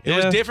 It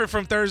was Yeah. different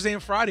from Thursday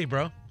and Friday,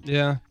 bro.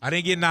 Yeah. I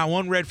didn't get not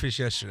one redfish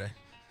yesterday.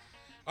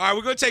 All right,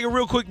 we're gonna take a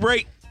real quick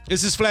break.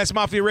 This is Flats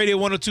Mafia Radio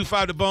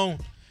 102.5 The Bone.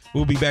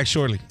 We'll be back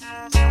shortly.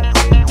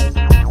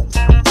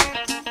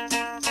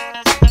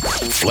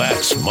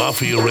 Flats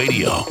Mafia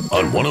Radio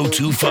on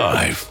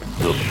 102.5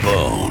 The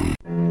Bone.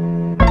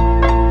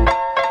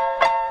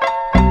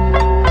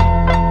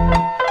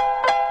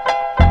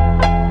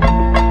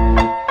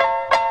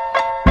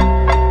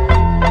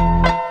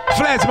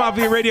 Flats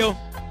Mafia Radio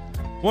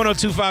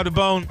 102.5 The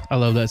Bone. I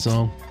love that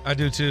song. I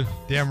do too.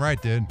 Damn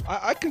right, dude.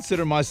 I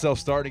consider myself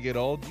starting to get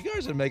old. You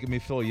guys are making me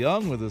feel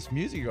young with this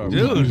music.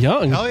 Dude.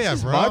 Young. Hell yeah, This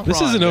is bro. my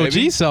This is an prime, OG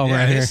baby. song Yeah,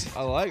 right here. this-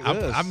 I like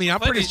this. I'm I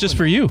think pretty. it's just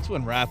for you. That's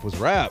when rap was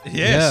rap.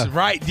 Yes, Yeah.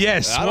 right.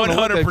 Yes, I don't know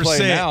what they play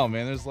 100%. now,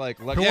 man. There's like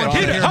Yeah, electronic.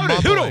 Hit it, Hear hold it,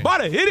 mumbling. Udo,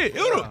 bada, hit it,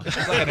 Udo. It's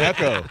like an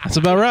echo. That's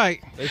about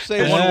right. They say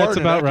Yeah, one that's word and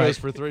it about echoes right.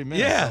 for 3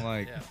 minutes. Yeah. I'm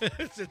like,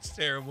 It's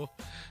terrible.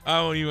 I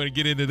don't even want to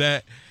get into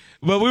that.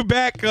 But we're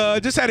back.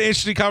 Just had an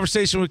interesting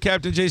conversation with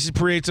Captain Jason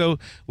Prieto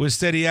with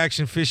Steady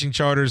Action Fishing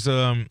Charters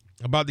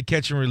about the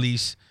catch and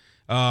release.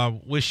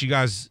 Wish you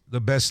guys the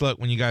best luck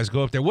when you guys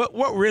go up there.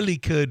 What really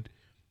could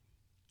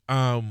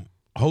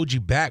hold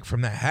you back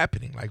from that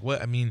happening? Like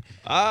what? I mean,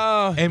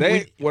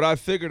 And what I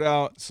figured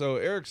out. So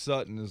Eric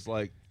Sutton is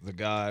like the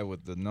guy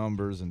with the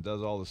numbers and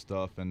does all the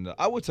stuff. And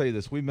I would tell you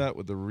this: we met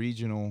with the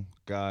regional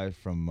guy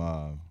from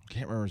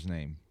can't remember his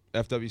name,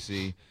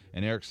 FWC,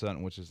 and Eric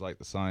Sutton, which is like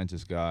the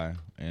scientist guy.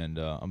 And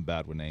I'm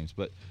bad with names,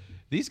 but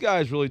these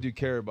guys really do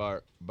care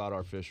about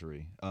our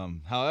fishery.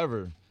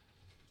 However,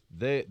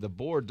 the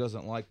board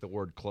doesn't like the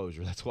word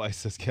closure. That's why it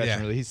says catch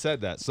and release. He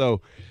said that.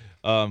 So,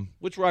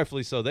 which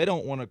rightfully so. They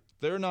don't want to.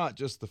 They're not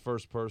just the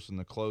first person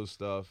to close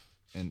stuff,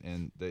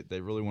 and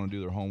they really want to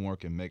do their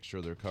homework and make sure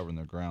they're covering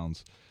their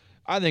grounds.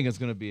 I think it's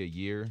going to be a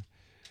year.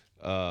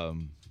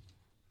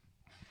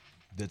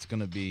 It's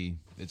going to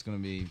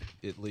be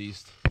at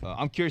least.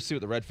 I'm curious to see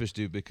what the redfish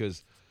do,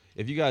 because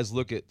if you guys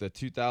look at the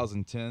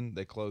 2010,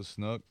 they closed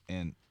snook,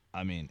 and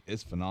I mean,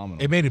 it's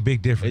phenomenal. It made a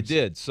big difference. It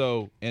did.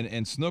 So,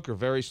 and snook are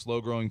very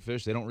slow-growing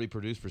fish. They don't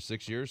reproduce for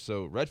 6 years.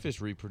 So redfish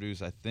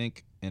reproduce, I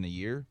think, in a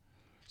year.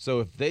 So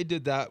if they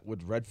did that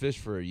with redfish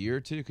for a year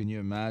or two, can you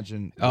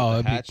imagine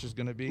what the hatch is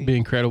going to be? It'd be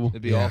incredible.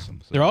 It'd be awesome.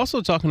 So. They're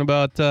also talking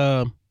about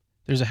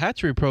there's a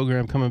hatchery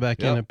program coming back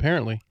in,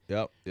 apparently.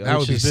 Yep. That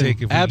would be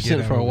sick if we absent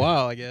could get for a out of it.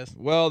 while, I guess.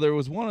 Well, there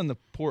was one in the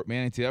Port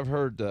Manatee. I've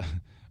heard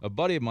a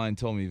buddy of mine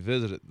told me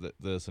visited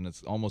this, and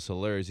it's almost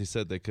hilarious. He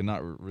said they could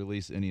not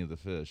release any of the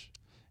fish,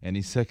 and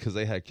he said because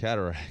they had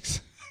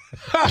cataracts.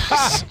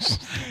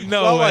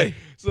 No way.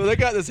 So they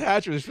got this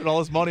hatchery they spent all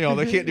this money on.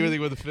 They can't do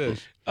anything with the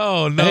fish.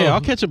 Oh no! Hey,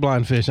 I'll catch a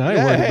blind fish. I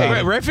ain't worried about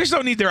it. Redfish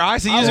don't need their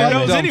eyes to use I their like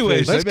nose dumb anyways.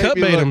 fish. They Let's make cut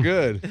me bait look 'em.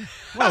 good.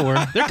 Not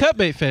worried. They're cut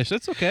bait fish.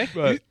 That's okay.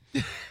 But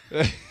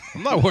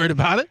I'm not worried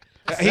about it.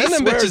 he Send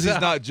them swears bitches he's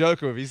out. not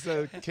joking with me. He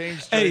said it came Hey,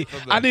 straight from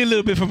the... I need a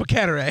little bit from a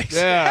cataracts.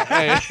 Yeah.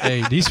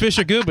 Hey. Hey, these fish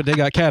are good, but they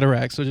got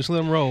cataracts, so just let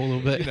them roll a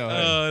little bit. You know,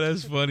 Oh,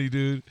 that's funny,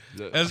 dude.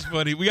 That's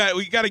funny. We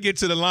got to get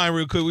to the line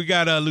real quick. We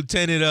got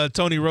Lieutenant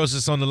Tony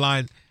Rosas on the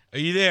line. Are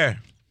you there?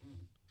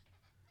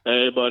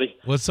 Hey, buddy.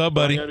 What's up,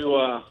 buddy?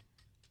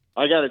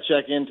 I got to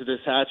check into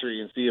this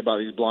hatchery and see about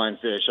these blind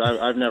fish.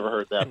 I've never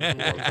heard that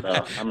before.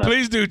 But, I'm not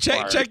Please do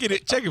check inspired.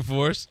 it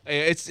for us.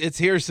 Hey, it's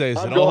hearsay,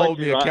 so I'm don't going hold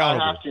me to. I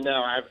accountable. have to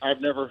now.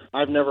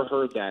 I've never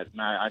heard that,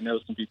 and I know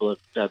some people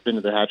have been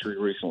to the hatchery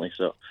recently,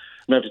 so I'm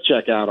gonna have to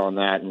check out on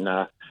that. And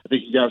I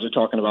think you guys are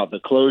talking about the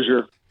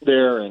closure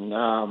there, and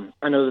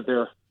I know that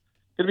they're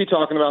going to be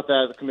talking about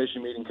that at the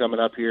commission meeting coming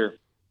up here.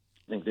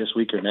 I think this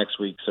week or next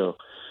week, so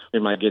we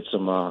might get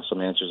some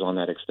answers on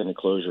that extended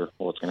closure,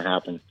 what's going to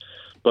happen.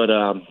 But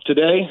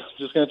today,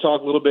 just going to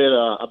talk a little bit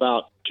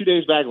about 2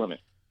 days bag limit.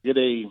 We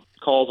get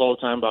calls all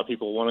the time about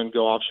people wanting to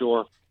go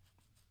offshore,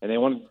 and they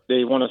want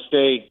to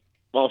stay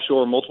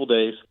offshore multiple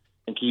days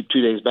and keep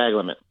 2 days bag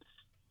limit.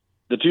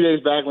 The 2 days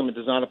bag limit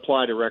does not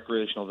apply to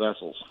recreational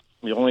vessels.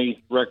 The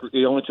only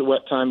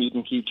time you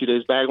can keep 2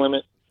 days bag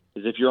limit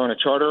is if you're on a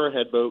charter or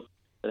head boat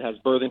that has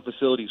berthing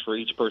facilities for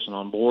each person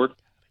on board,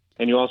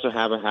 and you also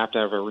have to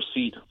have a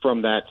receipt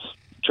from that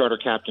charter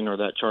captain or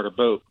that charter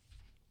boat.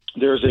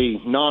 There's a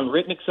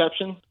non-written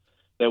exception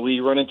that we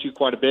run into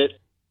quite a bit.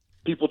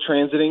 People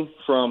transiting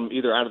from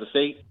either out of the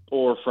state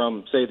or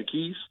from, say, the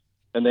Keys,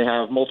 and they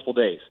have multiple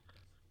days.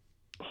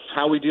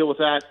 How we deal with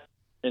that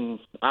in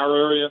our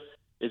area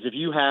is if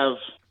you have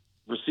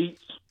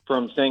receipts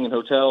from staying in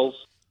hotels,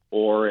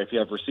 or if you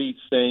have receipts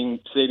stating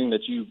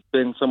that you've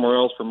been somewhere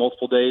else for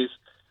multiple days,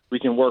 we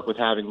can work with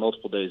having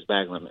multiple days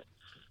bag limit.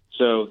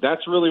 So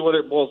that's really what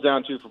it boils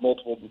down to for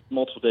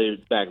multiple day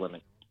bag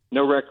limit.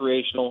 No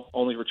recreational,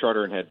 only for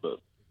charter and head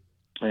boat.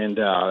 And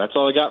that's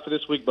all I got for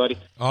this week, buddy.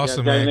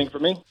 Awesome, you guys got man. anything for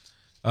me?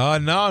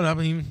 No, I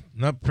mean,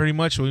 not pretty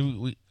much.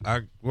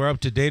 We're up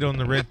to date on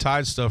the red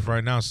tide stuff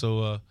right now,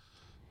 so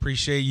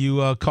appreciate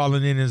you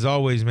calling in as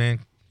always,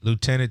 man.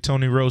 Lieutenant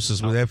Tony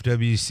Rosas with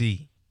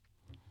FWC.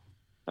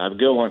 Have a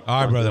good one.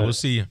 All right, brother. We'll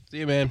see you. See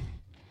you, man.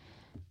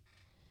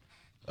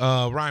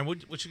 Ryan,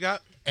 what you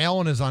got?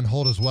 Alan is on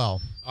hold as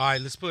well. All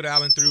right, let's put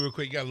Alan through real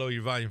quick. You got to lower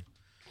your volume.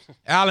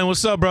 Alan,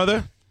 what's up,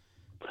 brother?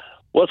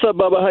 What's up,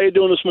 Bubba? How you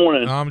doing this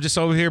morning? I'm just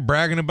over here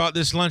bragging about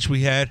this lunch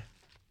we had.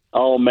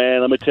 Oh man,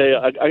 let me tell you,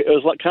 it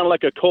was kind of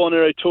like a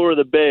culinary tour of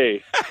the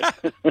bay.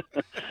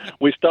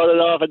 We started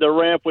off at the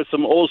ramp with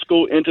some old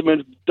school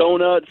intimate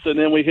donuts, and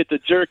then we hit the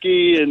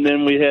jerky, and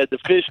then we had the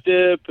fish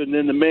dip, and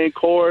then the main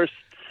course.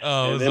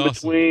 Oh, it was and in awesome.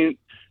 between,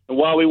 and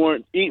while we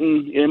weren't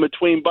eating, in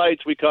between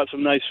bites, we caught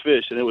some nice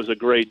fish, and it was a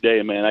great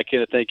day, man. I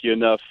can't thank you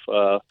enough.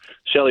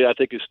 Shelly, I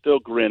think, is still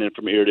grinning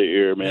from ear to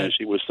ear, man. Yeah.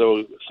 She was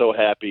so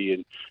happy,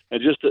 and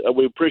just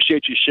we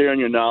appreciate you sharing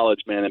your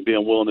knowledge, man, and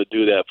being willing to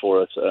do that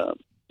for us.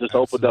 Just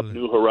opened up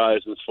Absolutely. new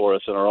horizons for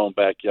us in our own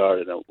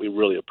backyard, and we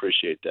really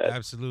appreciate that.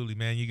 Absolutely,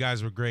 man. You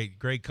guys were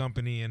great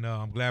company, and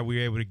I'm glad we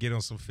were able to get on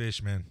some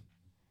fish, man.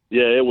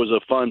 Yeah, it was a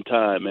fun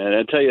time, man.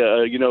 I tell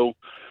you,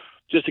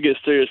 just to get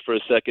serious for a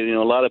second,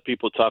 a lot of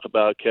people talk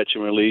about catch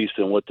and release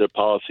and what their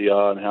policy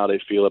are and how they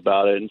feel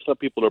about it, and some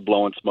people are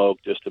blowing smoke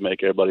just to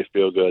make everybody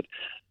feel good.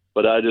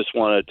 But I just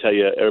want to tell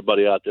you,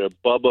 everybody out there,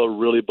 Bubba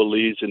really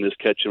believes in this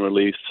catch and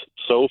release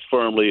so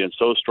firmly and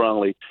so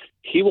strongly.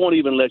 He won't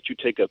even let you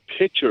take a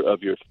picture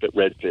of your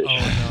redfish.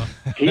 Oh,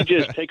 no. He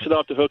just takes it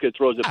off the hook and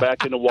throws it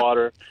back in the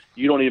water.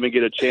 You don't even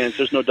get a chance.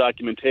 There's no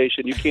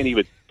documentation. You can't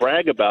even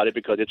brag about it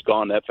because it's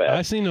gone that fast.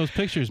 I seen those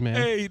pictures, man.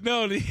 Hey,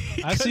 no.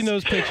 I seen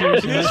those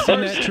pictures, and I His seen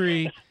first- that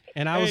tree,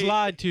 and I was Hey.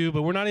 lied to,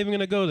 but we're not even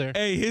going to go there.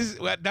 Hey,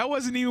 that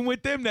wasn't even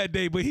with them that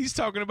day, but he's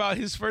talking about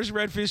his first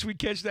redfish we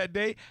catch that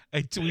day.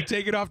 We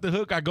take it off the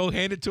hook. I go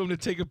hand it to him to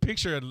take a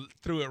picture and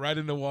threw it right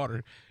in the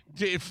water.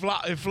 It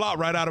flopped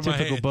right out of my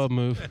Typical hand. bub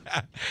move.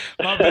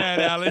 My bad,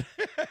 Alan.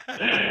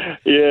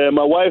 Yeah,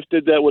 my wife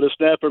did that with a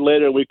snapper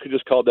later, and we could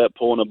just call that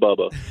pulling a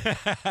Bubba.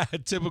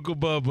 Typical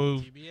bub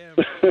move.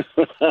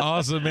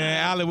 Awesome, man.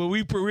 Alan, well,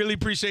 we really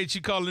appreciate you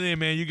calling in,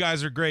 man. You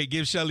guys are great.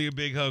 Give Shelly a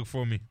big hug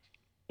for me.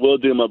 Will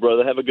do, my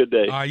brother. Have a good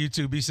day. All right, you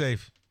too. Be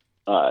safe.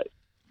 All right.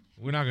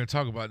 We're not going to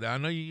talk about that. I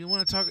know you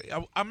want to talk.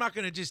 I'm not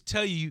going to just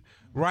tell you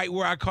right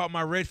where I caught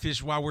my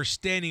redfish while we're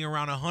standing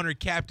around 100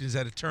 captains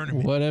at a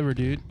tournament. Whatever,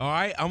 dude. All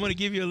right? I'm going to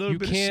give you a little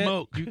bit of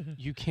smoke.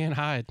 You can't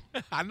hide.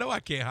 I know I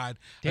can't hide.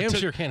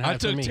 Sure can't hide I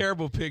took from me.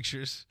 terrible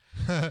pictures.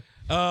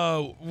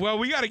 Well,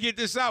 we got to get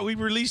this out. We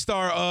released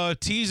our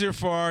teaser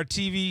for our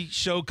TV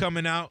show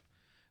coming out.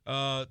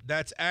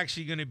 That's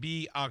actually going to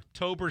be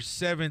October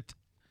 7th.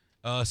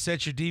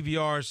 Set your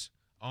DVRs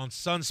on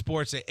Sun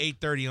Sports at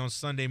 8:30 on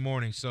Sunday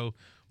morning. So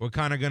we're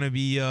kind of going to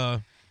be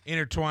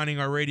intertwining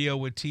our radio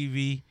with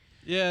TV.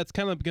 Yeah, it's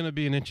kind of going to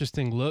be an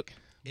interesting look.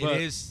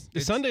 It is.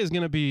 Sunday is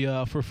going to be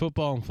for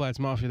football and Flats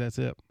Mafia. That's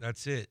it.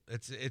 That's it.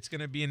 It's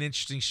going to be an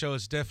interesting show.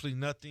 It's definitely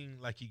nothing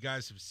like you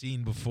guys have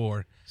seen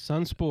before.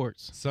 Sun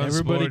Sports. Sun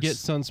Everybody Sports. gets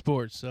Sun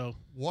Sports. So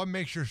What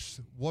makes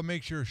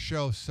your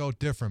show so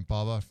different,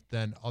 Bubba,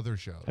 than other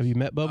shows? have you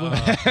met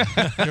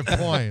Bubba? Good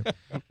point.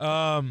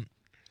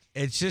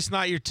 It's just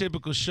not your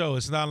typical show.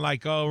 It's not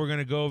like, oh, we're going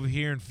to go over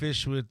here and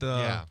fish with,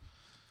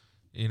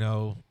 you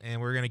know, and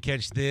we're going to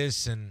catch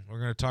this and we're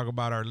going to talk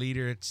about our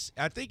leader.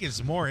 I think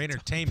it's more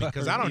entertainment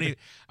because I don't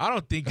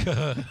think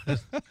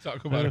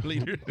talk about our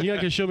leader. You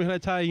gonna show me how to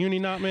tie a uni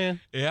knot, man?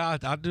 Yeah,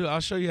 I'll do.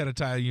 I'll show you how to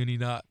tie a uni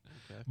knot.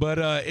 Okay. But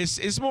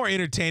it's more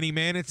entertaining,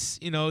 man. It's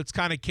it's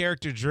kind of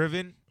character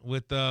driven.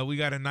 With we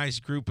got a nice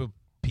group of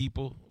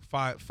people,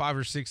 five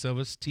or six of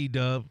us.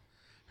 T-Dub,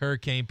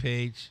 Hurricane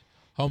Page,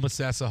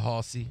 Homosassa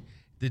Halsey,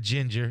 the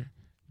Ginger,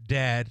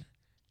 Dad,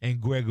 and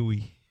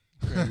Gregory.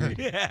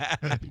 Yeah.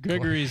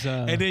 Gregory's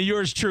and then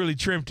yours truly,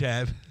 Trim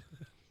Tab.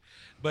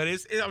 But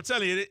I'm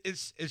telling you,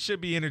 it should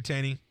be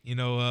entertaining. You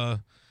know,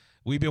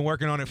 we've been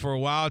working on it for a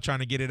while, trying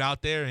to get it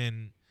out there,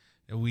 and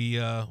we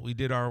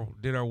did our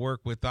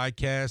work with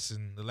ICAST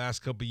and the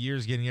last couple of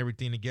years getting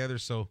everything together.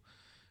 So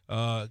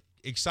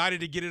excited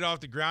to get it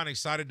off the ground,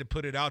 excited to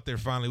put it out there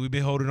finally. We've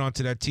been holding on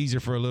to that teaser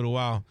for a little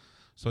while.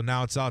 So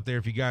now it's out there.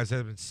 If you guys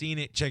haven't seen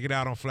it, check it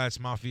out on Flats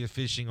Mafia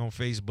Fishing on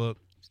Facebook.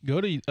 Go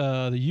to the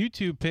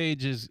YouTube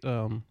page is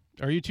our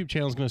YouTube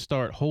channel is going to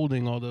start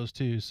holding all those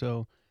too.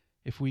 So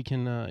if we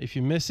can, if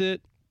you miss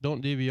it,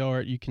 don't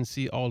DVR it. You can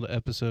see all the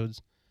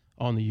episodes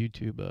on the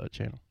YouTube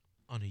channel.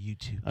 On the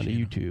YouTube. On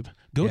the YouTube.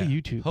 Go to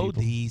YouTube. Hold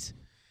people. these.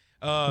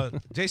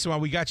 Jason, while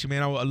we got you,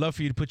 man, I'd love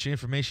for you to put your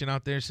information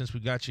out there since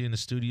we got you in the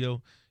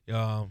studio.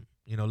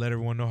 Let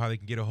everyone know how they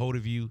can get a hold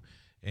of you.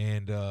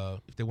 And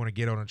if they want to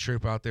get on a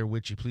trip out there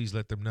with you, please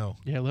let them know.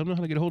 Yeah, let them know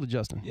how to get a hold of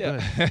Justin.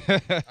 Yeah.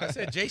 I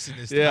said Jason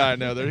this time. Yeah, I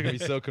know. They're going to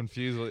be so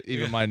confused with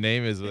even my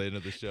name is at the end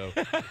of the show.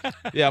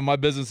 Yeah, my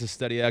business is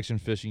Steady Action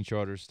Fishing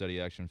Charters,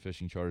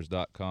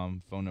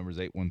 steadyactionfishingcharters.com. Phone number is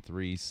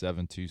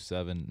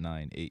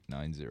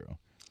 813-727-9890.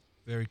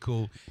 Very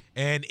cool.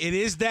 And it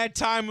is that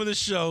time of the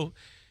show.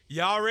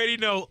 Y'all already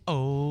know.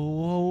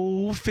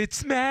 Oh,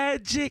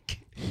 Fitzmagic.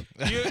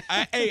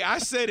 I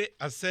said it.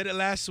 I said it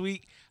last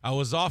week. I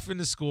was off in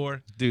the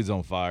score. Dude's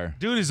on fire.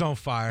 Dude is on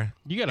fire.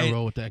 You got to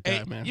roll with that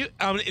guy, man.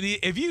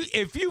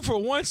 If you for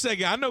 1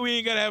 second, I know we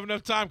ain't got to have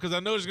enough time because I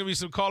know there's going to be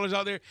some callers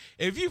out there.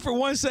 If you for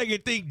 1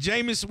 second think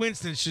Jameis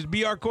Winston should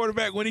be our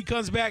quarterback when he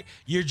comes back,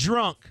 you're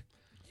drunk.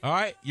 All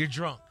right? You're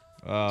drunk.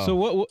 So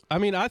what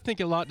I think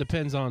a lot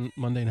depends on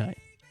Monday night.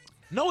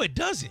 No, it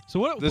doesn't. So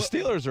what? The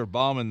Steelers are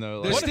bombing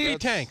though. What if he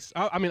tanks?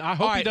 I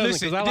hope he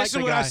doesn't because I like this is the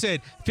what guy. I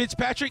said.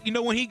 Fitzpatrick, you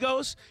know when he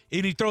goes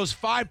and he throws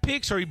 5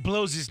 picks or he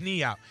blows his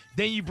knee out,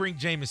 then you bring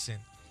Jameson.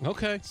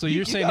 Okay, so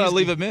you're saying you gotta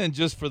leave him in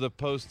just for the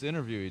post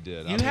interview he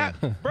did.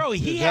 Bro,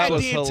 he that had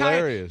was the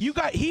entire. hilarious.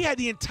 He had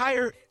the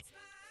entire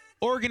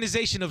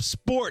organization of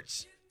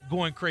sports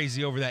going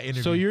crazy over that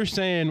interview. So you're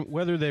saying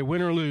whether they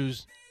win or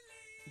lose,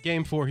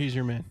 Game 4 he's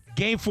your man.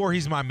 Game 4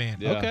 he's my man.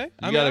 Yeah. Okay,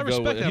 I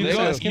respect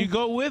that. You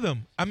go with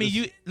him. I mean,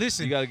 you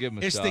listen. You gotta give him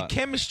a It's shot. the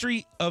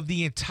chemistry of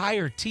the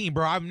entire team,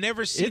 bro. I've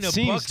never seen It a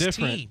seems Bucks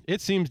different. team.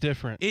 It seems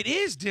different. It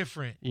is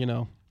different. You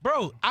know.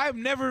 Bro, I've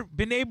never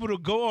been able to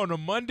go on a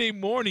Monday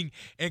morning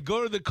and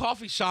go to the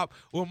coffee shop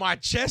with my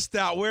chest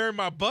out wearing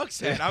my Bucks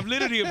hat. I've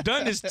literally have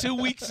done this 2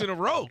 weeks in a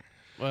row.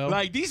 Well,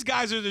 Like, these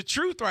guys are the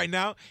truth right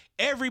now.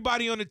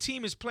 Everybody on the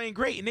team is playing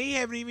great, and they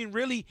haven't even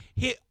really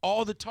hit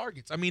all the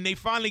targets. I mean, they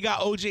finally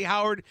got O.J.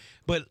 Howard,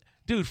 but,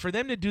 dude, for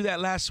them to do that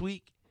last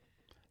week,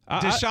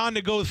 Deshaun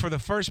to go for the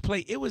first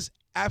play, it was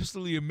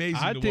absolutely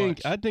amazing to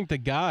watch. I think the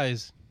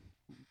guys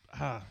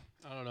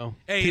I don't know.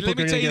 Hey, People let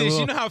me are tell gonna you get a this.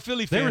 little- You know how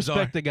Philly They fans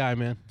respect are. the guy,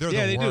 man. They're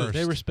Yeah, the they do. worst.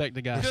 They respect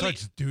the guy. They're Philly-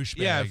 such douchebags.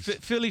 Yeah,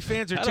 Philly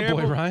fans are Atta boy,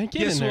 terrible. Ryan. Get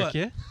Guess in there, what?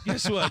 kid.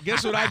 Guess what?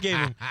 Guess what I gave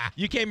him?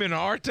 You came into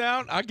our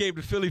town. I gave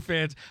the Philly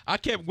fans. I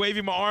kept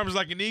waving my arms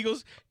like an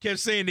Eagles. Kept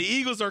saying the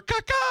Eagles are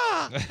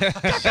caca,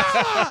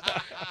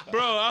 caca.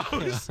 Bro, I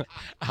was,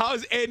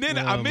 and then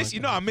I missed. You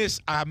know, I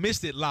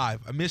missed it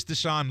live. I missed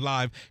Deshaun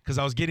live because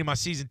I was getting my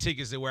season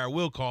tickets where I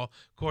will call.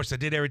 Of course, I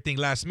did everything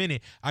last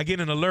minute. I get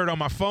an alert on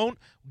my phone.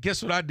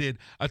 Guess what I did?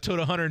 I told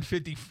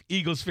 150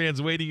 Eagles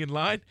fans waiting in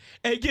line.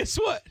 Hey, guess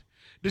what?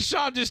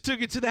 Deshaun just took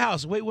it to the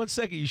house. Wait 1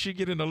 second. You should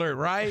get an alert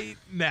right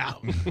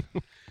now.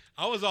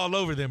 I was all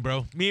over them,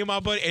 bro. Me and my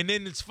buddy. And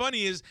then it's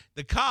funny is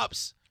the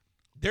cops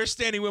they're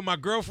standing with my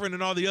girlfriend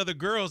and all the other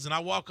girls, and I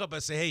walk up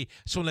and say, "Hey,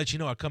 just want to let you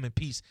know I come in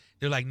peace."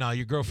 They're like, "No,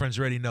 your girlfriend's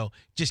ready. No,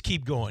 just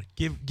keep going.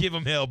 Give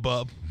them hell,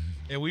 bub."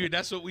 And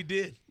that's what we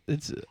did.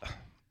 It's.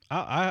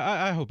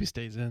 I hope he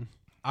stays in.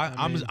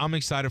 I'm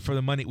excited for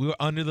the money. We were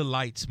under the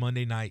lights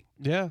Monday night.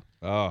 Yeah.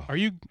 Oh. Are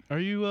you?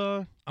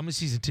 I'm a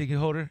season ticket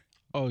holder.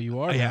 Oh, you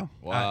are. Yeah. Now?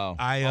 Wow.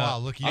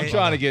 I'm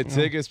trying to get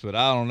tickets, but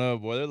I don't know,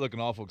 boy. They're looking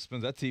awful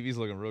expensive. That TV's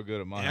looking real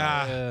good at my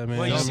house. Yeah, man.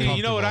 Well, you see,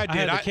 you know what I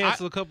did? I had to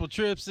cancel a couple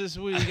trips this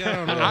week. I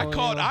don't know.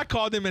 I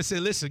called them and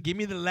said, "Listen, give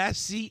me the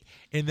last seat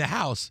in the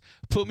house.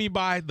 Put me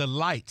by the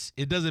lights.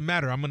 It doesn't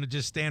matter. I'm gonna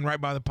just stand right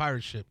by the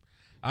pirate ship.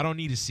 I don't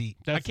need a seat.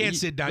 I can't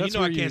sit down. You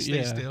know I can't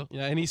stay still."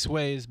 Yeah, and he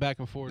sways back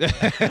and forth.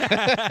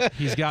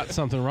 He's got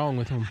something wrong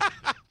with him.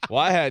 Well,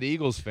 I had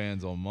Eagles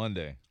fans on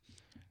Monday,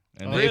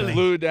 and they really?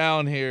 flew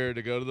down here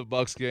to go to the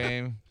Bucks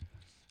game.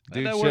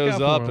 Dude that work shows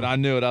out up, for him? and I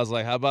knew it. I was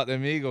like, "How about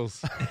them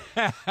Eagles?"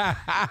 and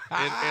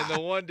the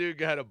one dude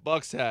got a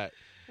Bucks hat,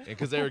 and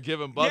because they were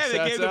giving Bucks they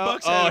hats gave the out,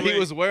 Bucks hat he away.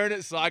 was wearing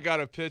it. So I got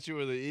a picture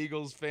with an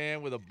Eagles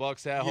fan with a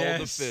Bucks hat holding the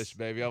Yes. fish,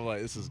 baby. I'm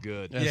like, "This is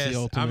good." That's Yes, the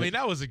ultimate. I mean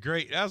that was a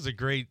great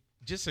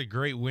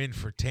win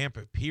for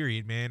Tampa.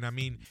 Period, man. I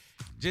mean,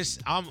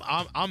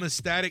 I'm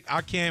ecstatic.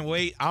 I can't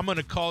wait. I'm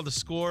gonna call the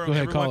score. Go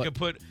ahead, Everyone call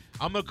can it.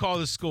 I'm gonna call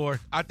the score.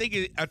 I think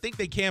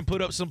they can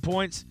put up some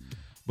points,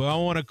 but I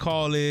want to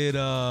call it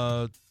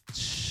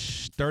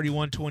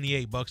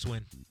 31-28. Bucks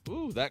win.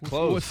 Ooh, that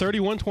close. What,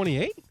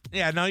 31-28?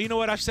 Yeah, no, you know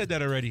what? I've said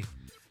that already.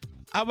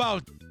 How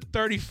about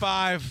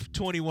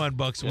 35-21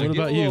 Bucks win? What give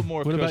about a little you?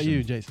 more What about cushion.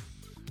 you, Jason?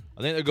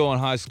 I think they're going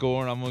high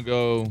scoring. I'm gonna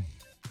go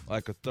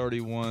like a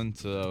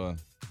 31-21.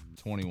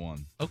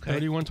 Okay.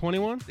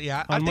 31-21? Yeah,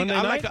 On I think Monday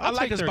I night? like I'll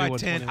take us by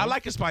 10. 31-21. I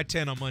like us by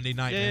 10 on Monday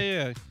night,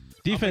 man. Yeah.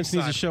 Defense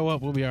needs to excited. show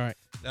up. We'll be all right.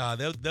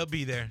 They'll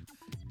be there.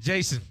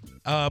 Jason,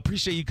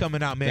 appreciate you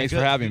coming out, man. Thanks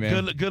for having me,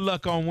 man. Good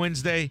luck on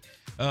Wednesday.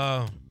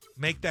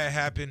 Make that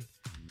happen.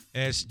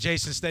 As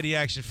Jason, Steady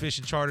Action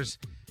Fishing Charters,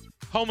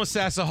 Homo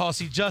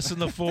Sassahawsi, Justin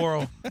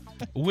LaForo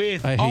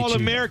with I hate All you.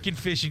 American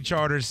Fishing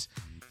Charters,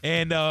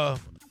 and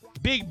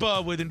Big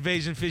Bub with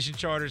Invasion Fishing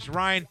Charters.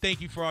 Ryan,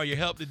 thank you for all your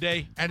help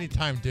today.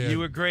 Anytime, dude. You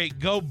were great.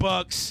 Go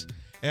Bucks.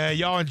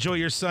 Y'all enjoy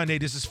your Sunday.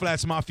 This is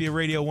Flats Mafia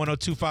Radio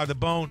 102.5 The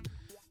Bone.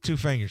 Two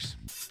fingers.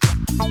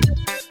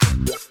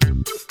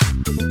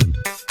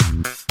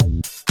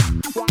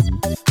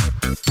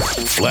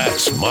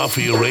 Flats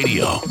Mafia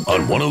Radio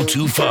on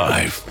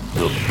 102.5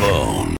 The Bone.